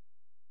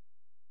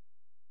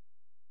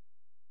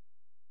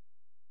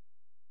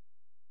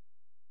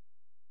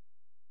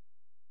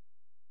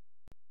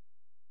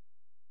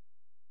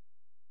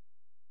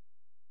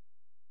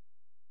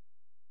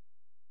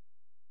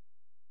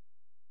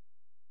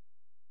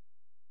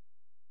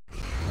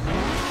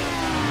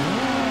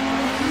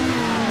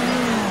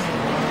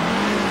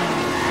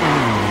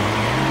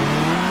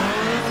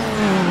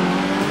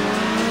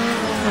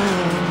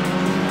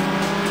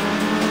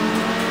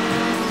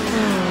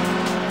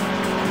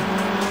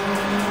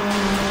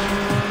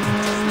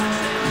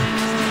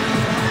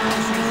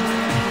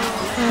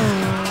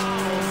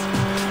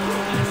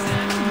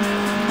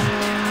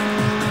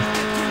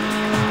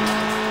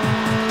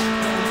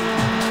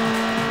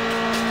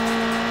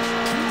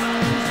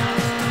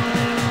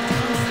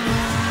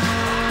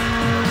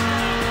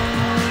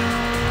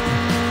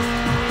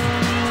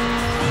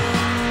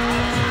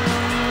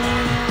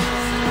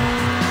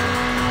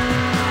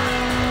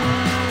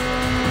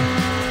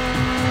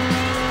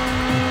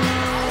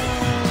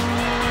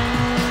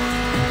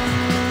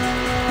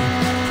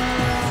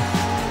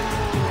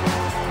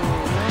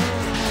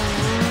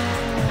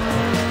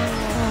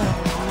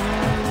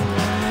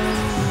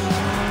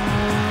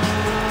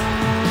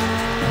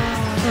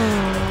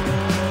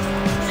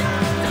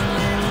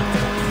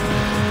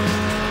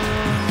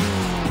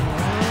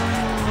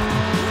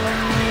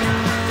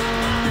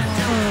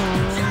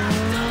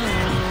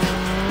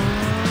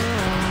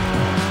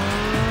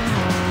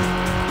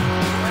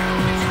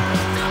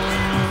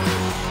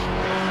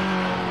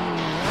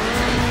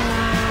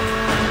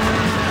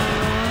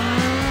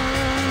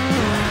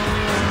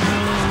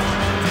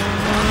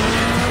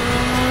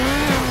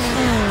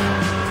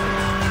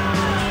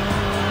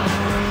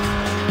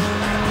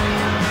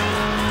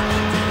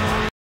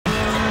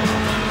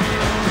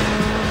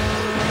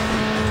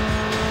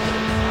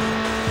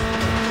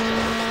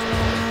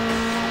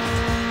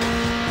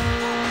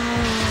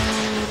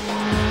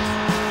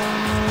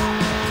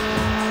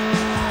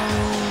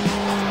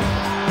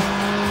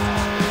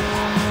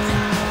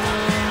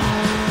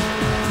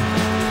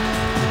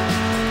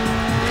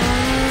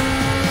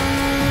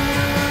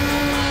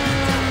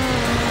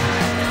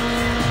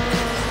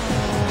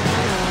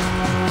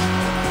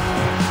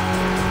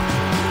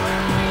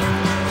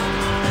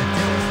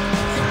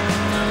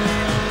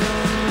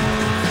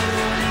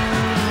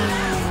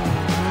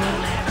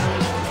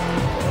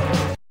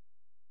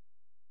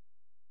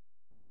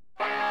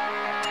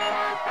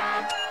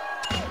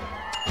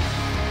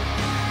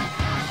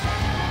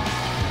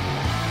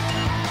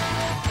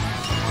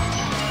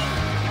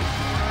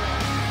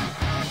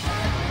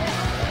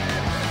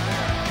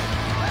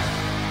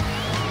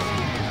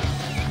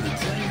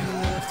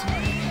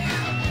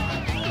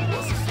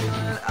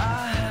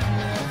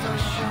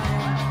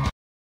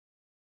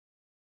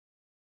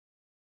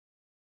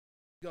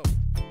 Go.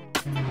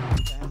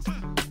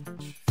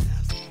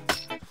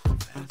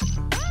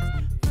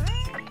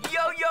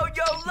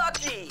 Yo,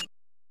 Lucky!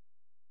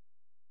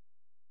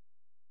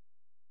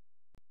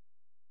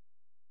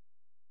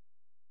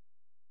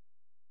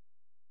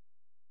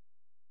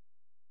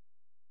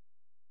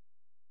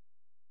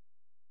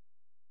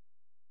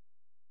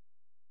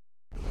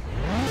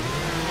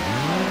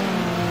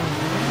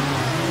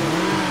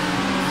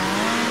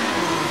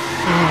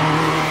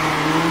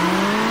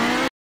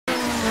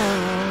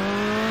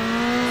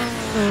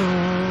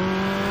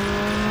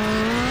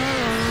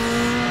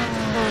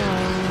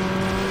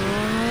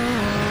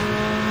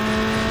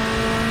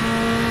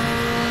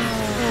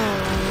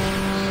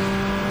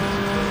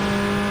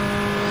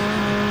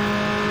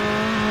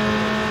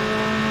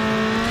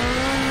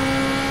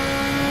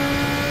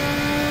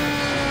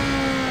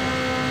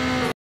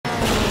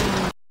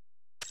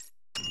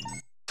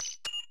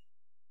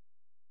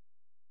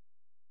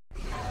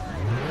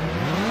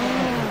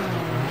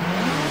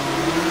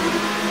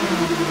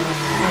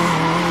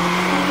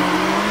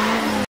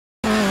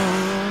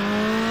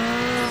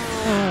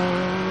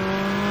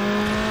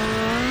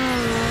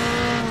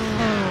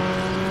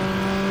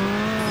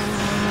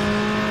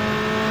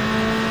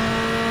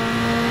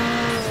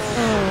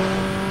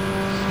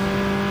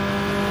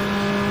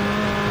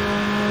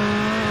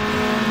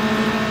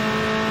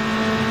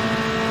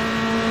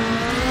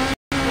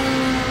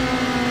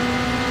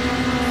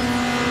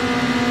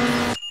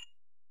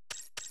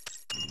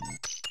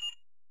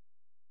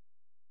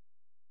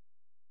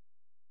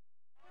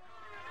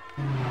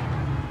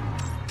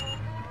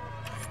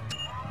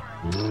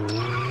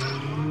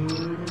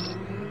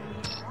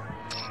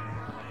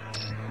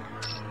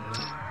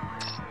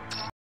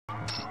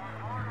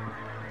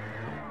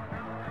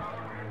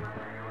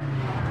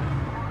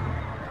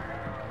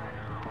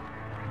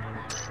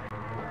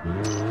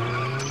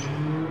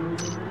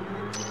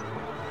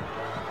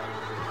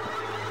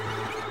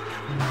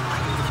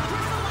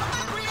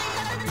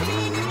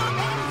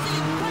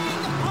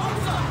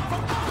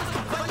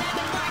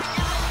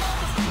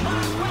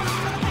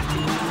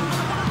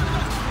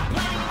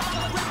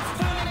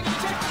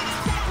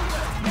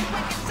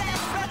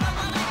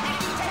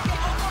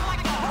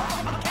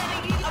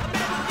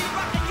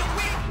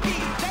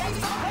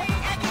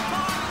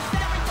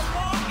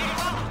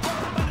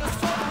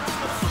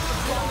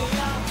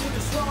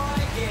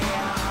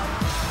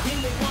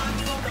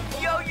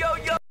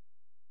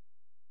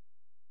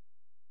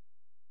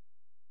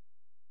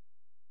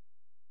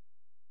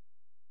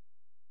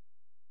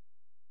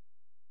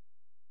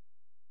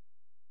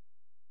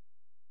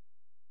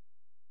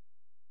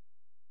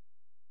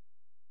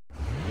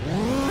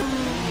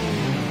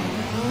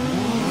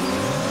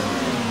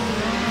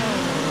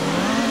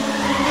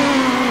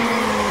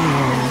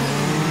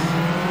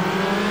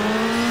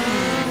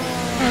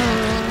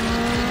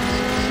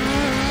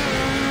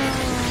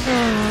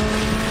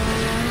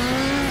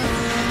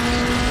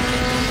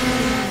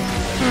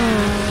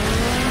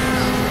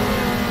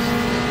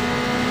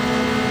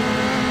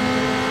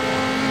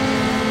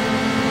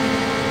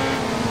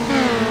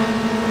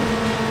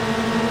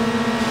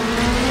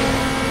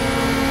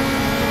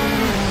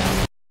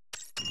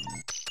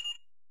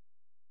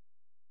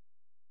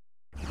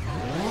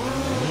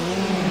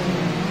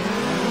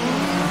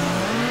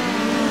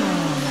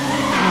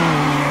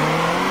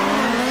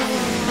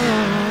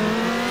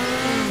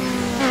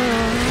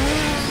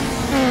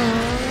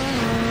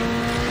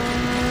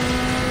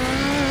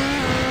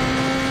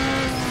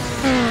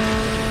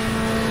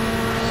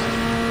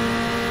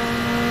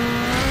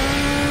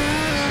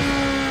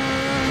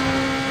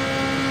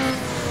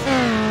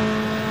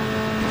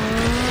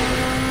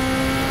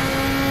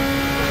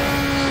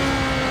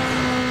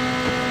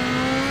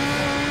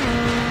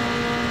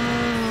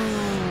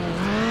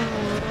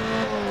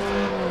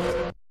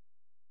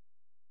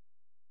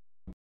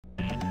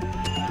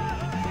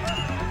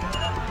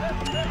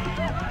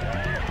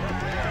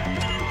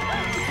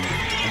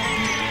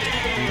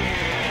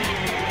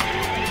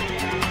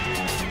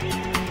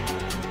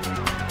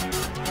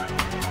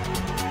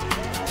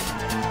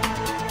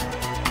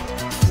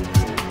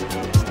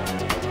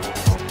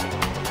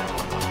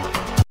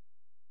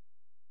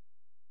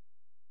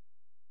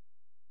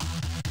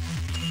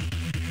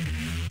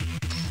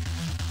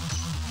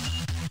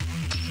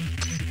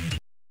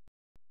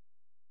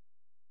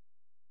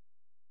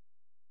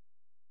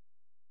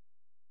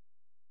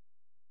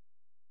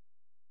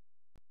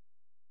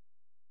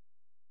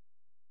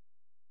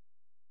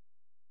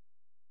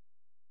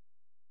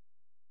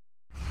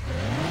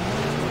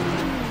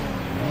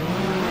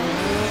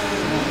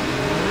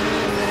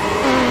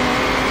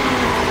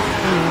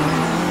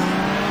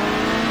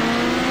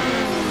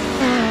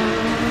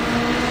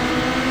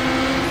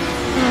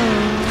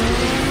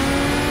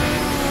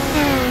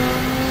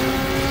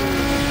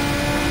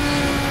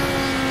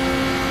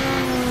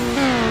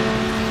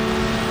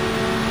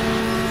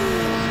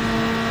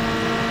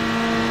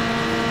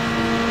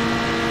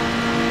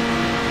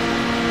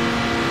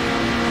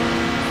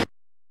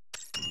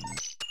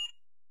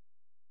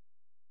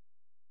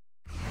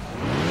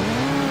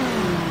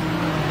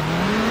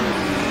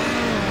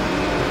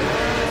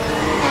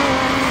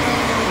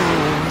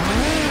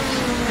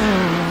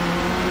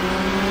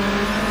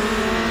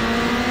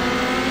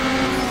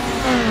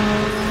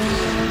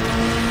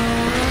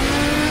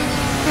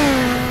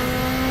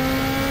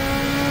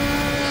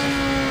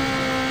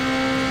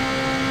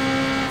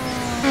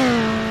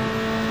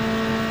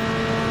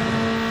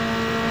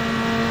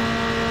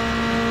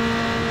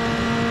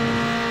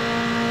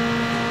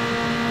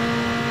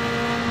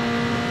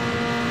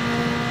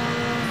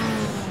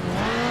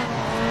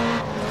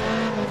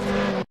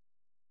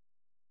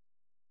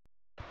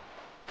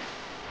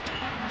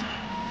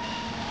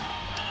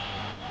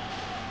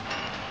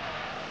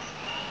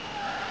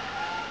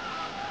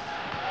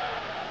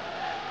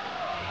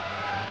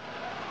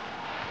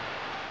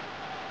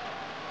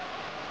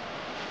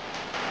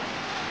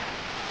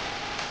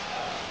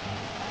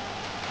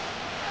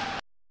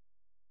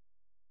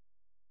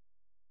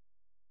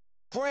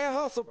 Brand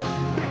hustle,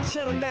 big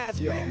channel nice,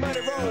 big money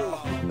roll.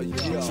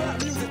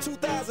 Trap music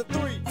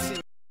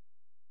 2003.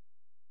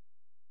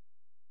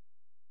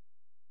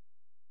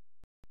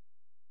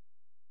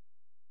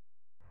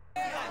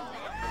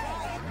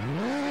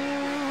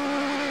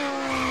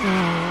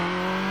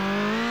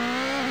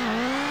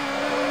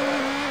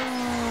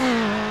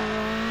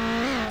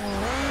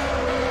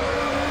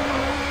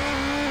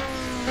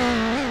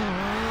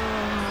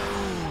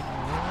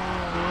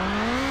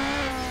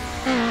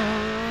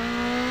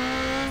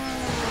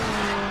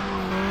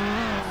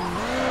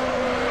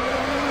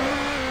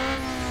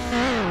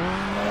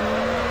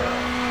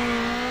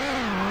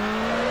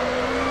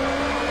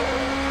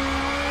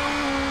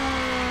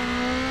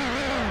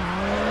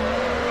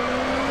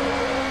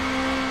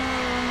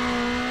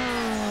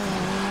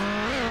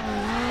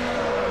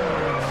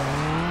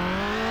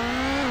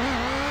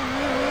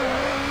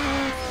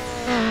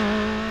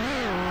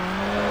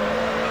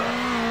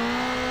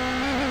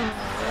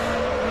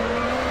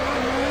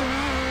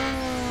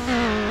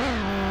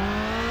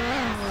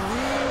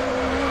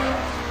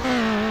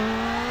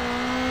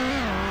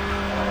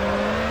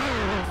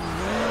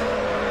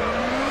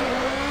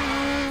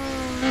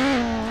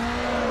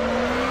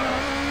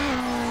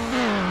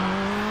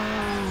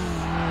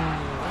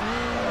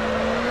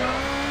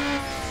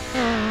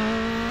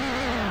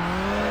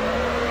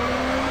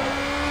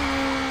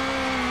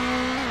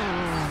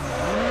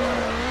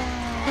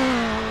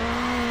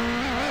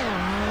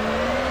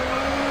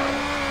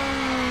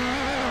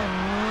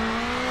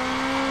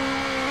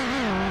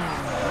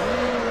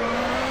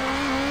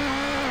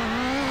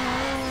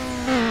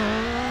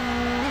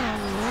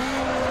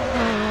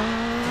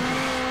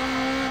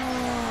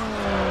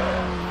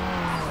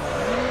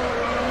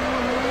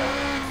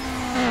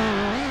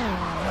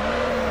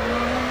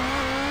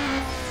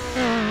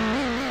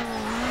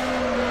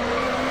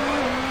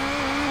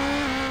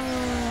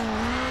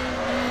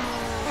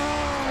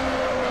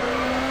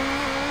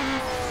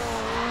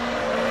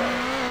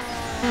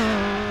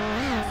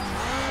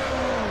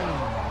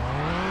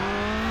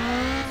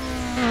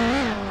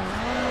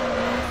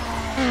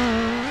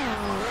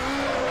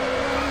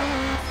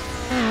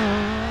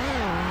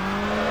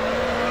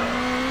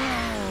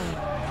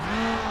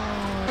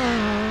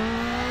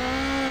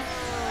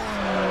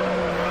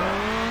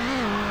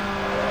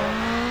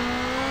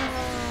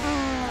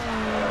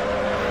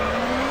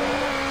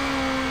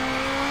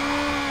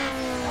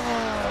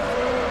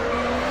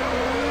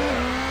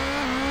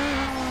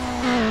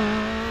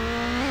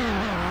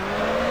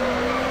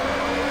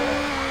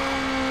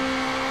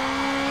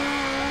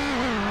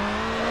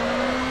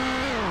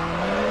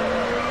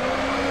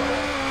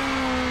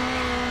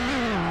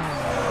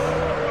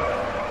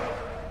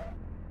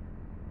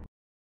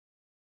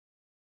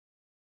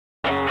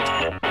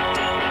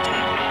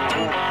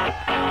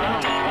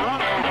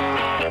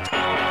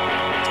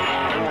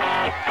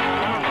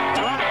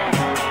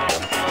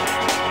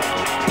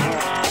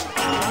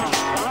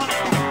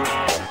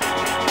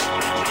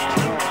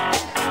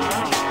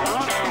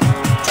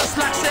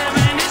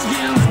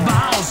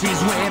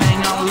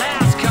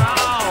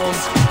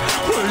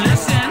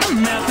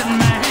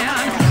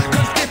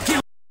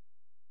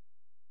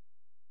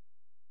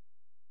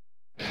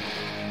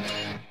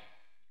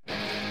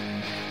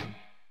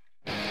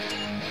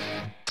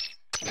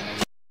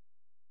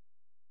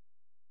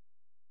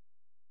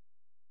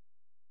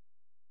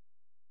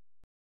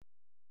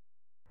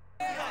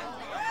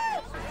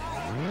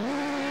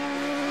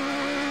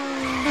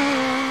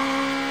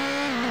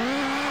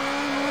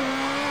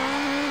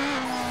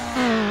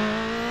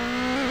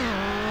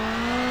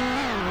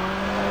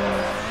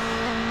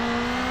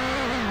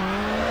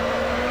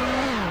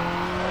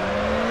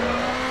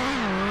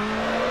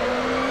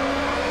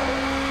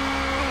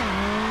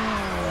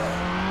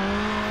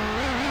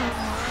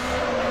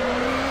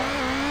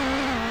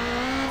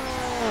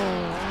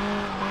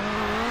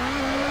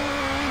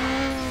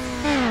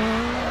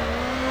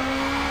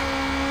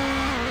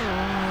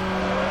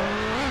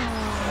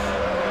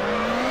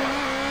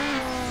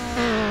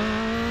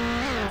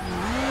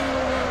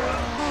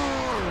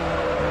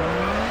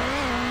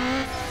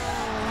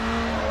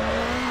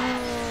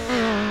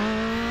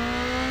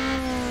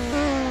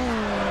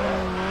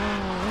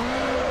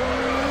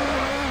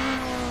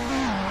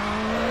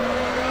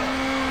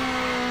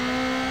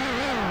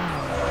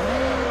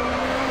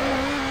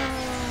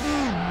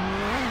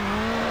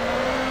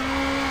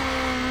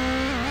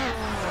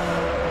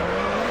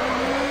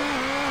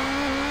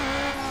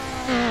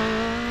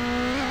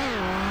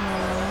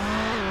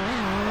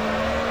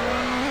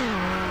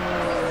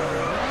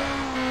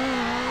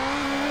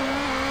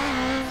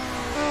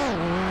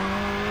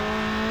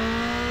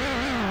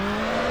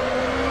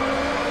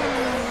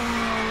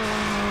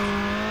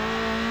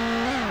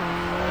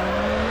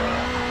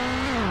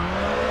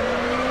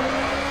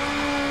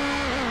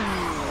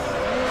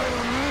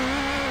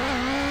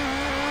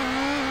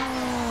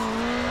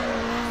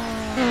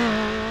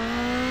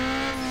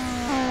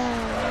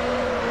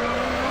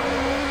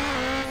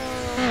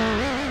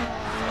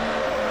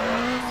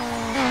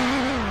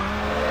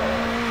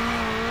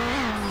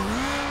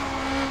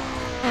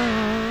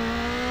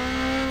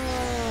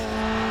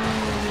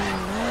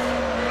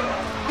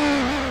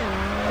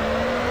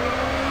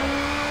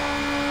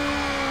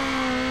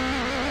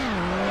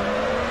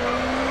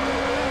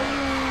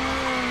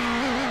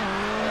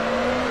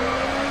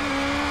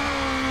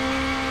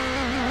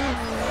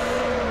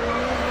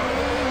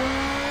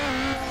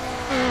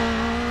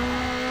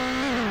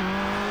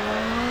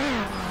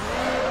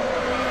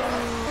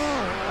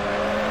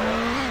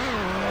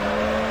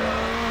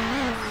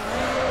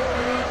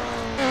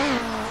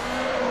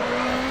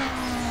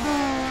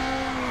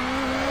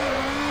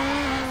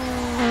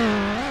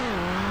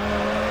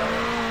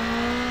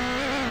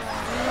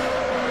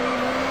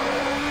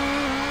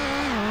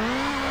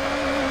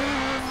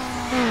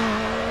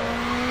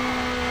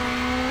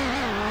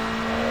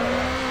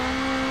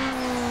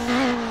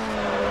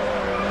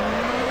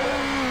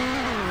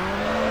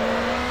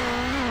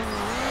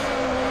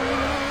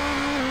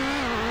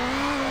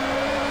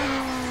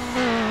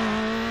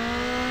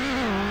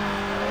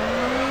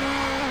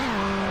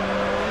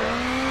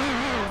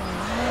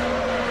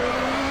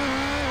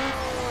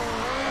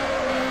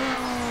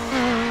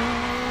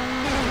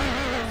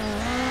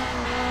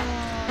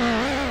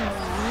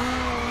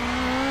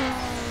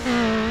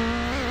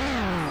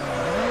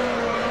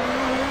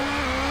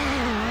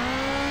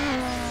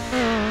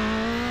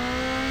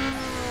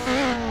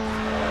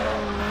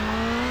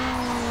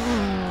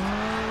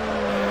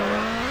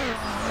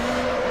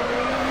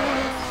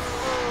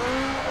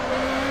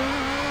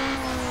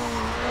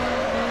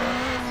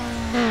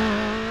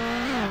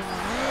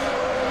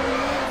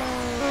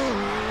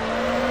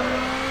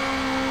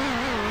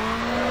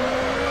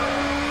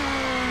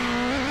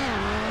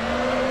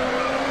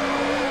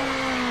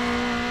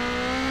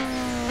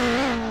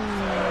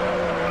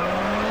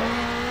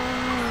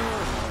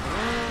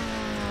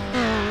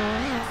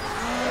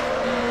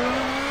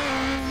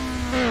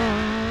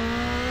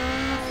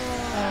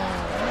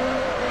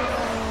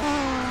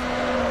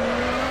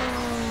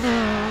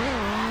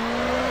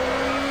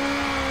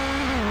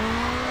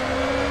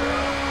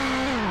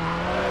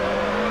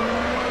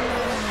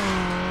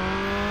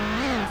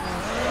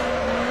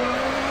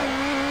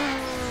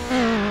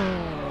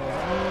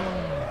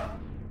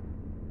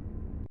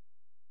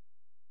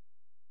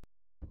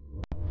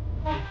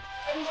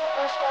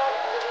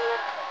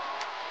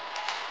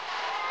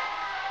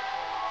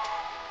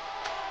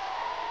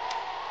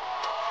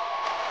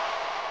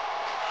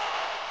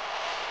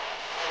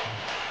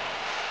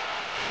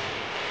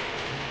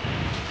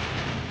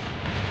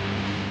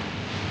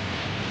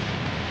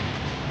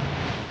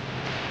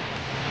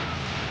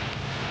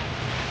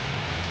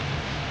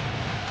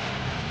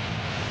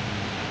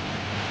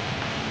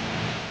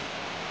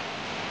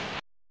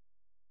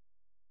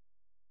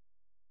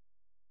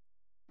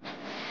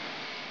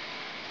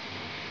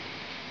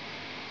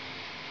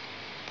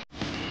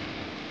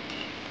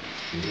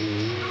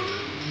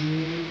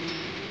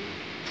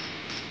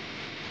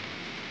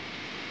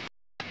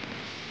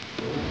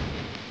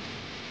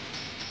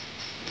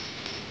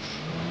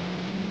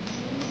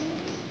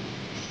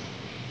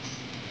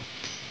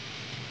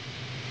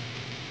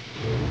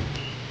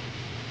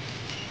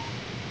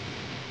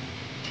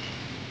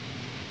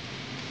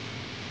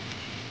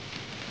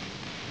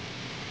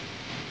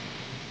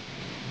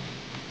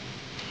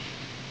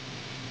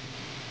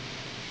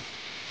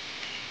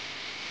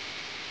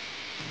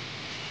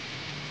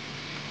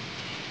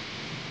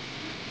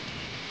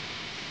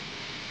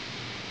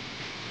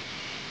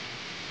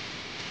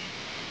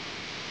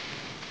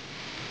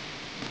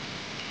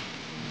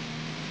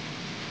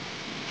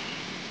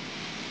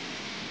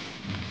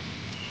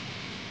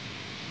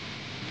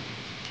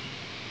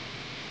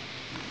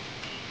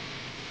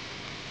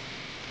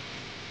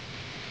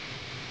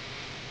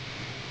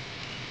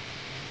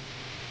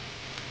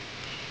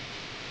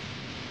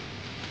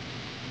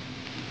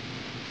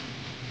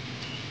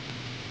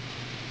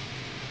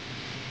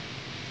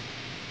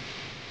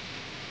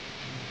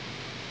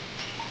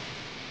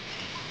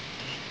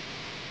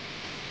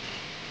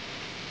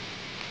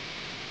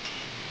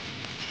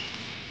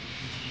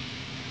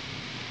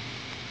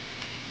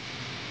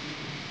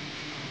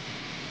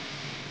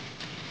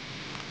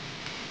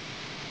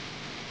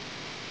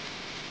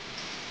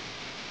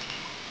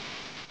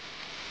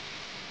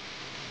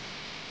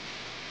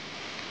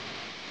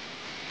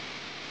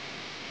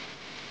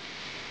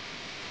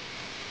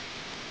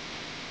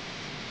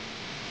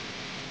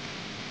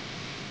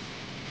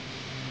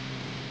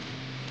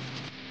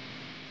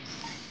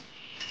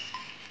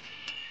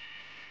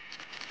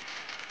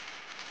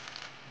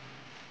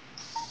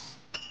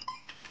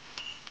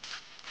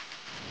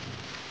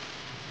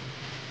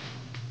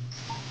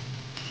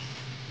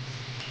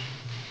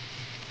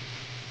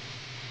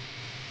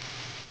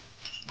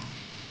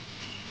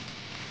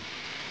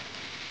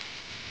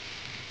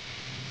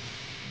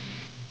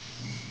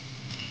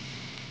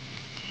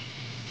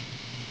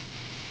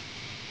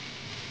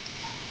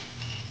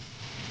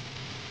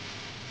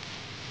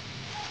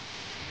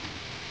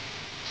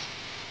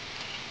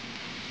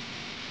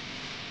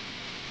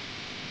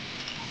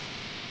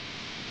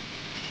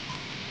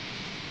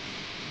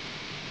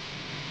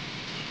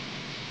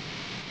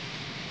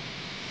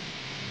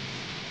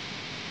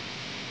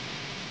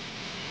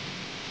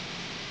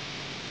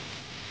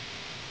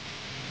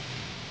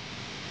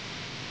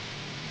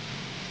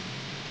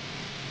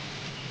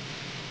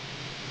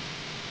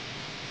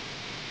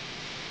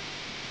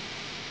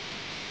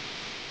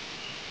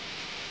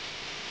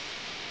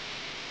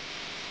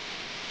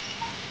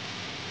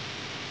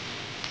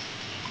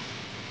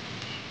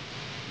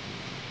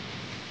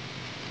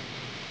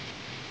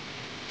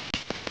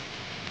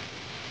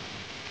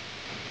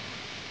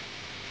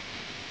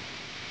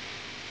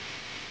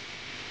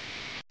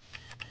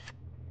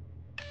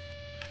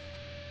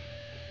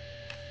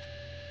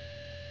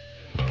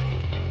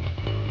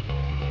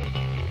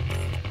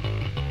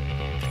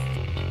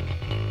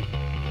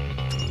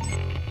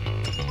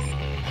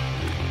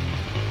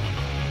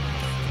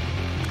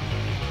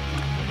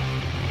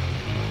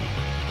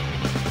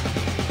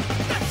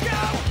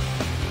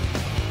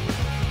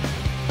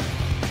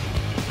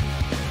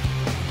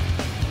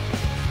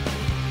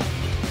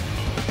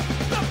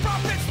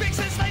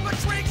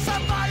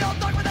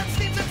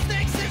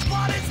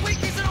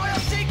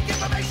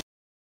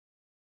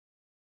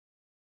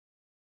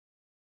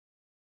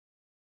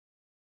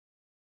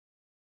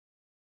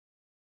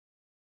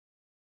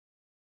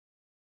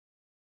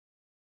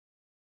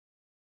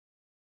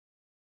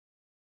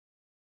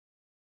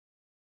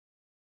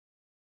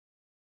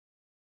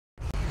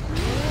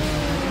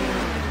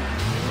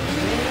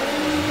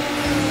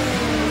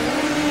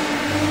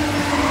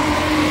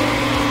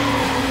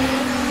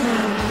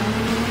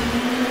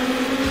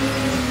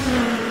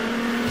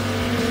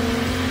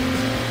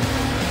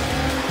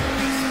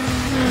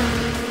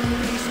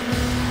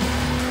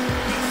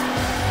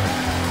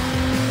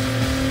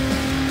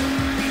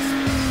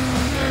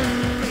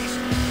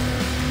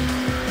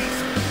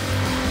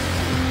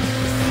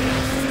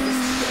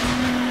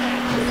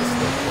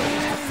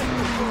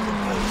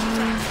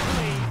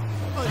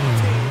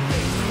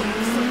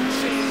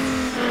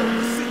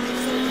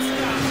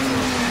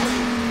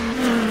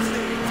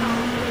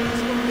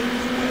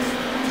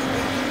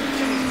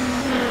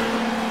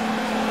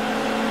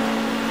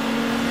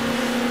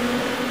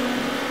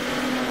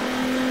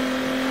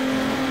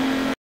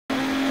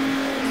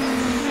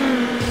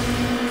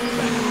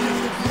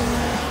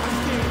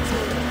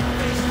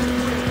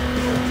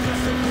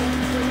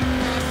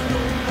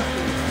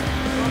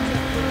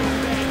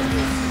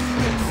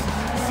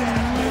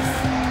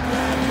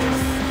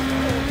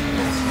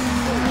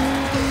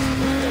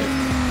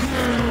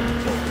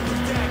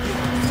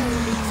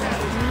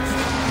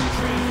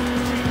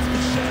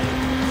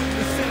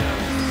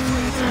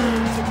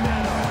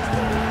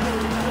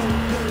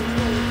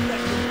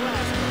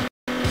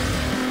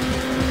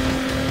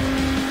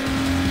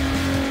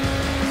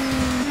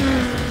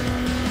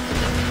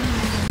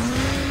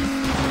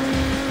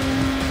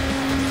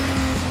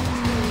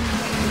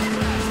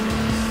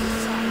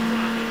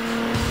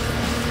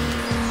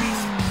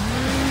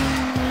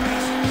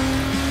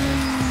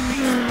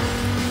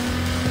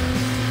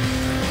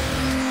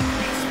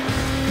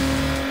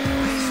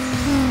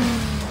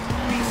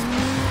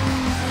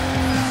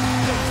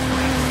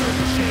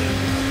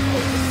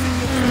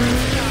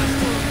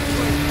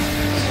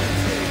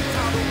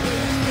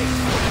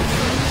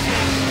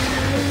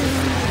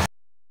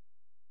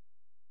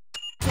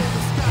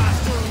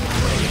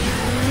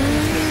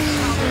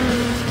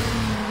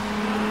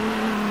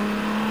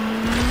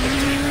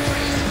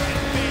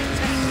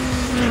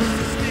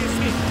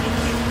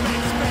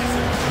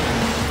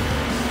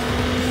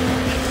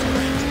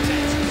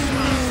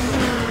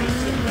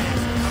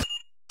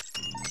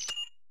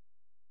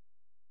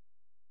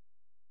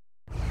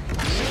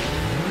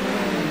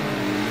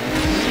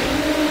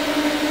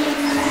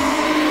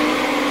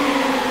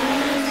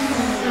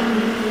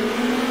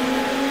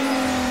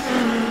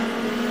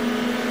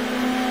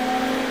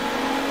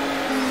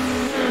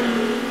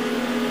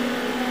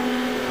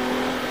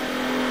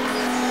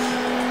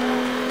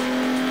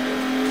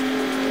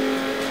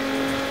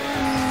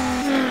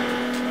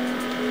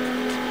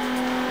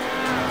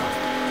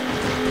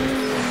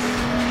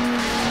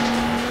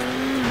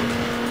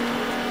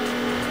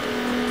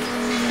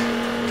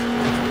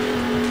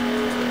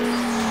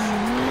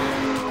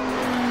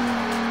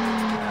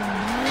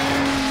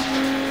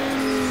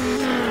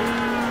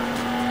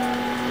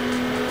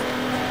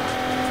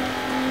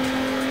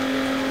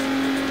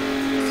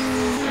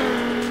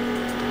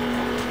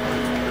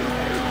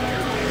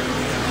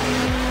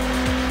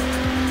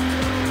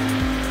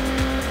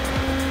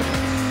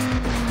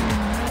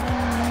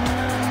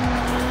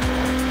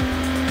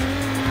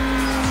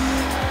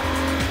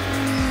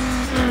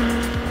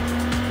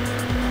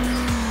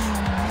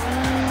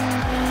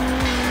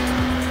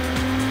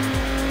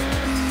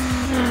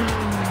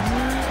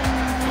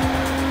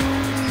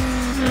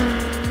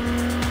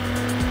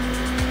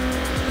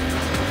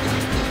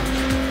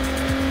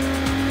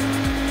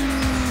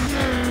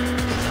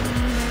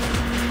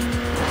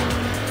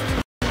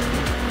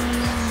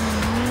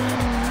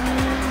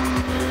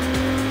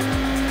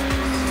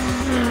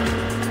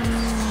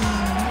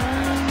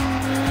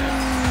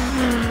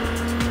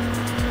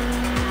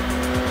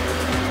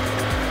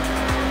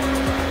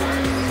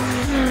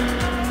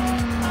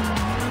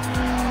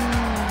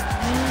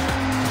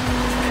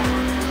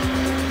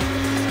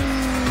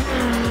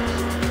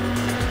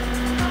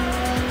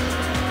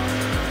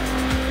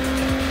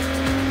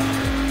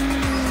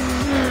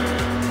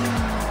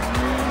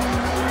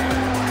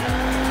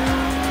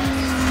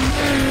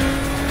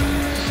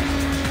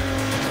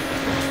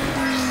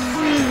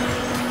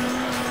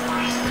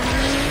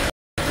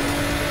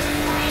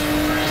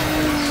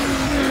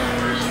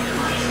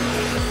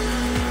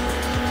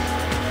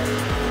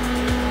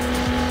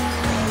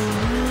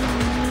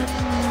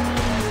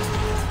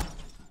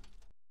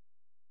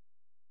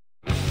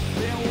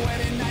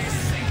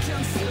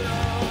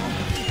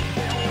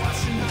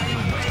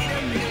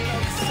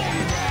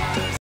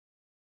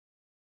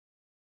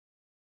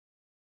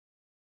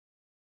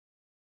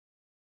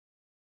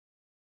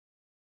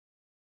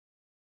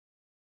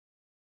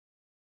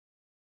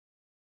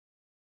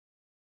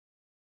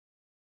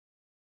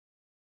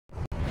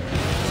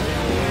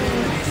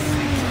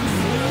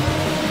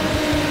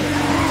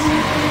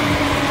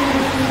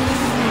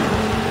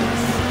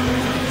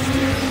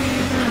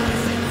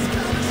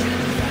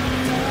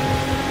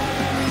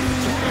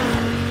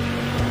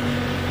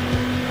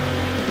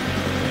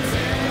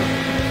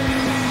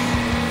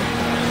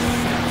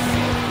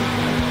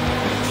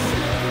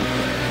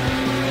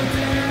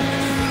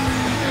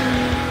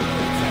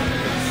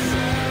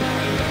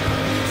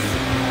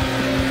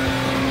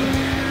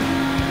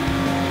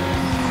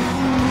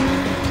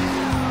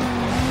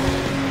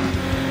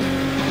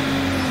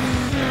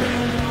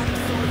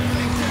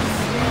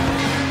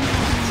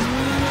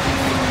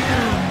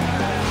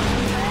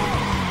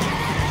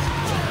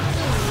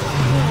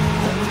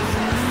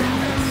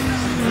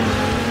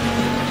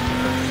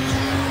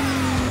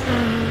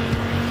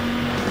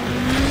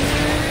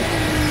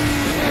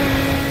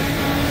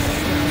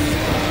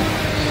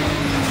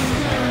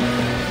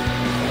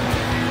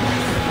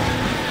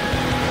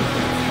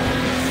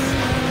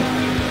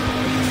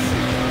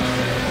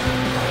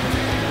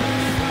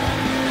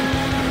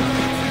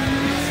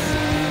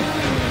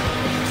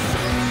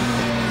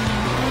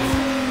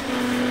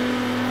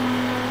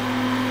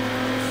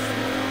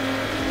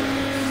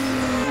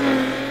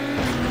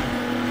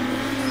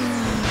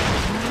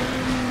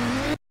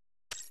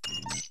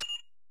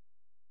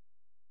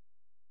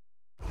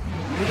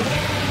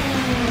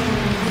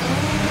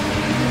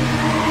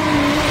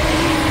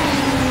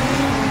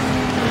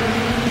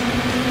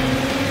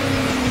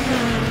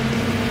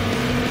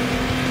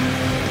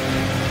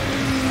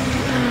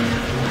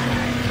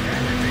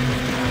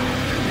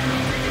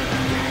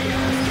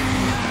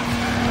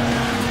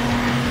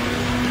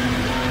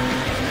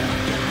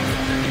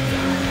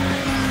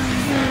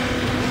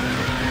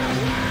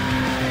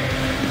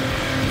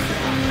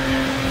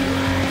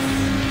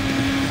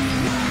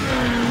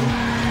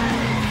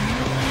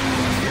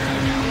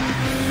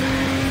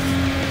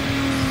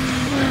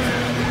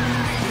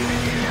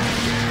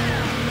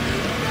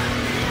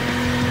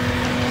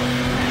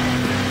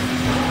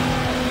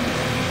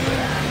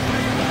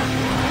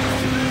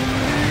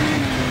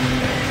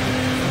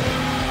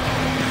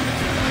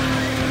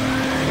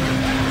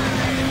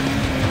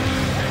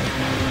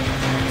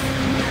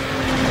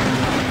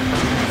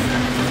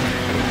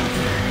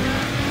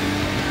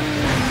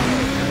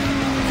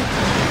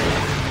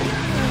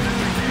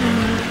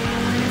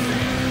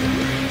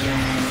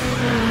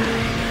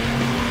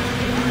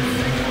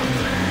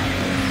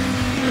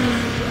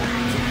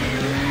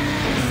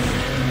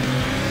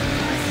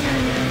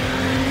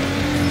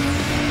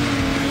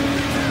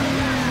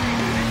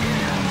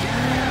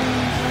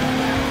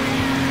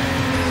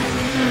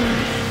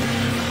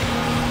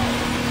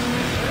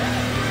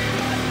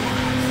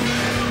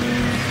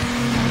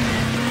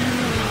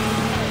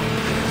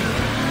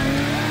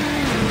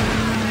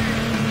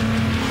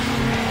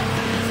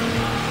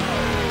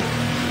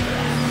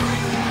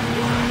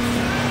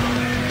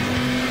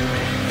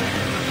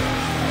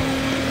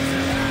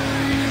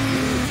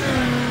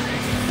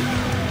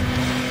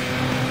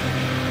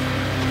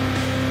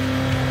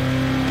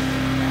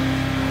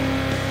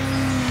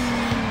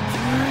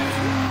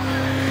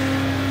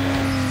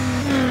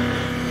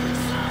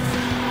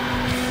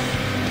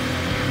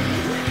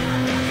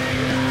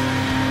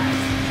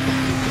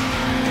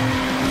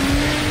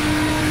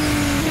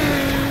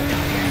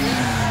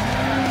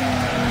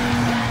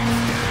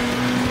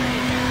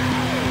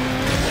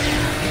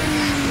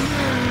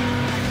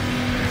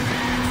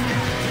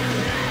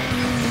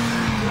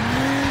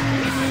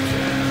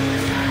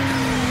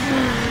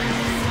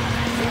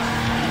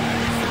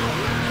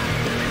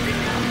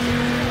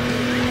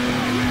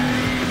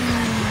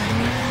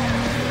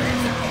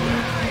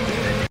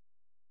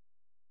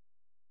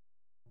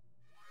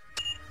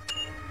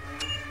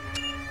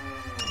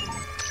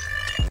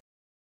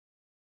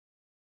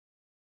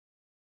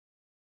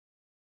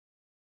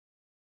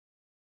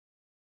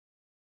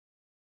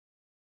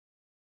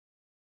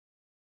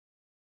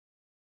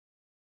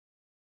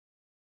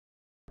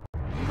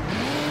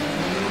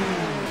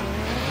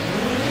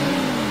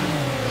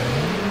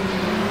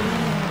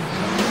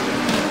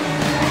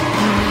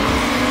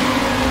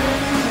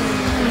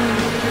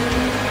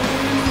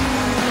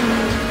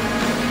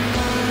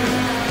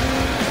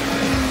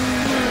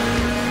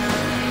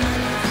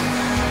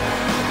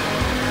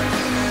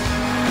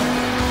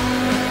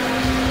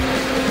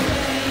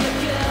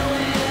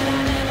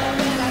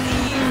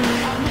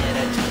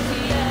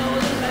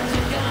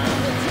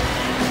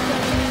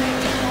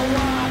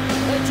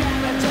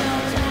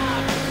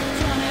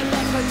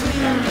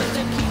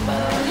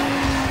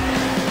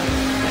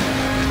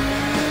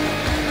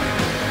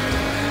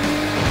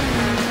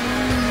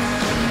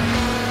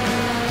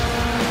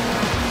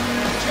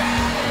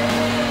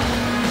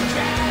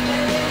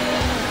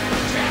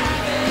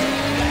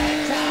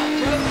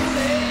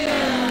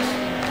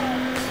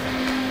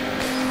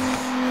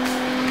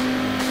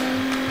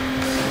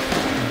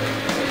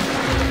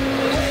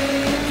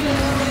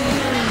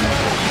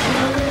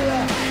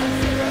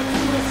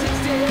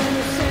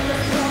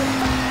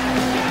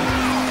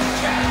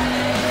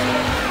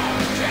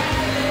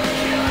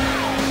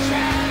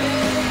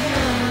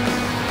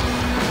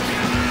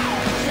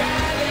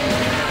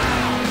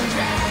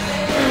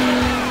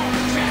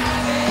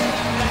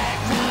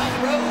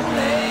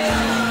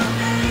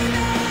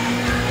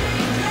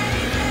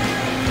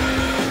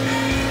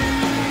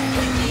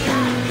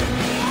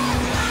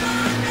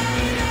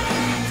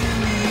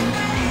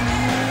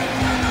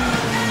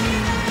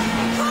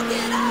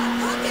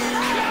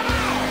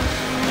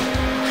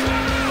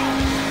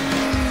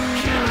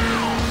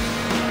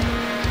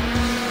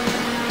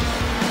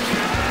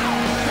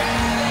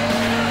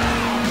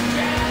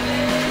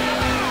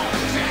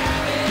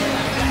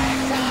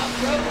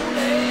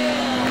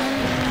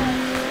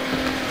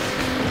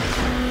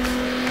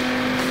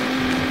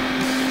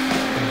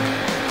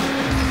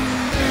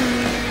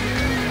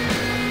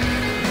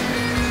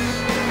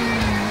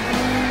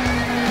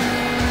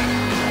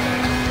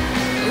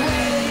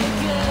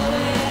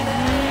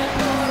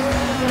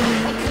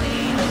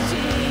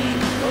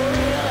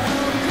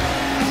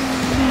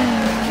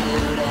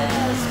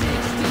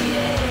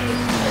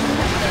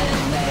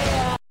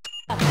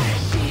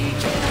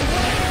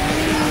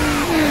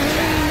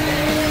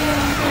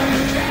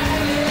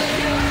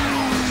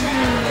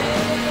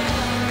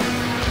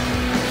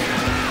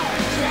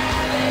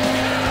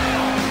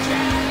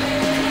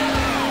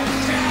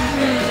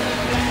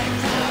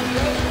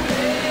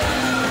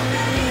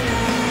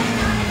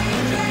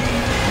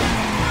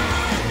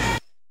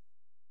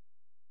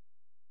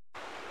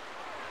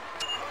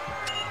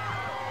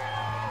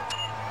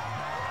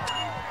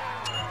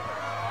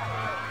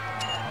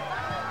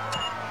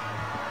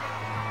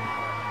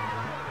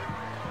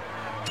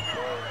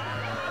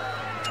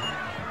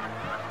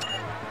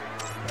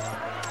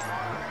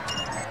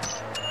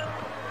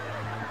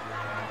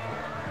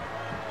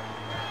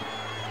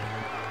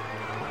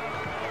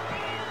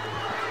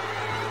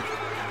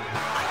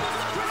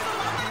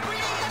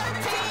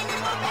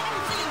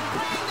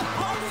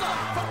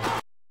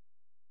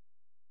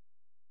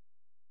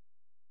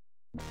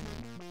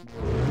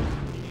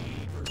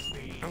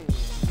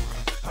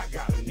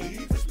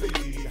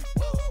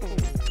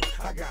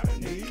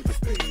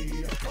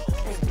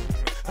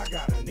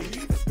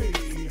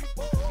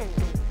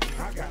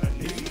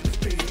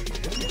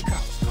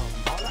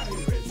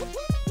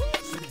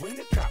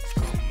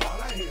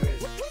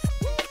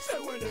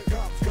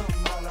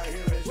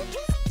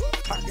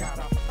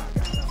 gotta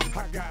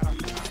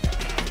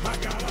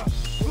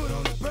put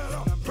on the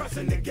pedal,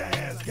 pressing the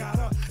gas.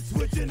 Gotta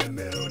switch in the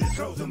middle, this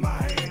goes in my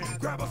hand.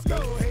 Grab a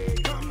skull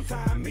head, come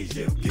time, me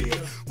shift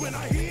gear. When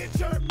I hear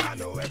chirp, I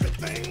know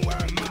everything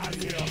worth my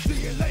deal.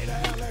 See you later,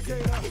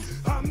 alligator,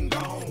 I'm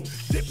gone.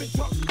 Dipping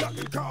trucks,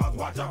 ducking cars,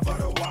 watch out for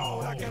the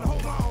wall. I can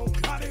hold on,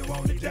 I didn't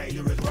want the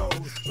dangerous road.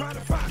 Trying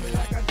to find me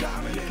like a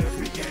diamond in a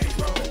PK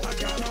road. I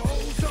got an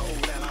old soul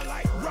and I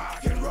like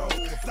rock and roll.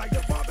 Like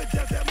the bumper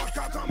just at my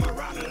car come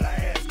around the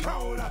last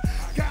corner.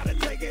 Gotta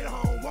take it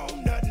home,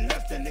 won't nothing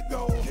less than to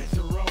go. It's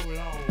a roll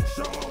on.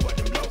 Show 'em what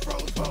them low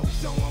pros for.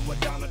 Show 'em what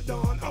Donna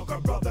done,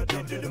 Uncle brother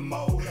did to the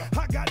mold.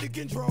 I got the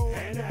control.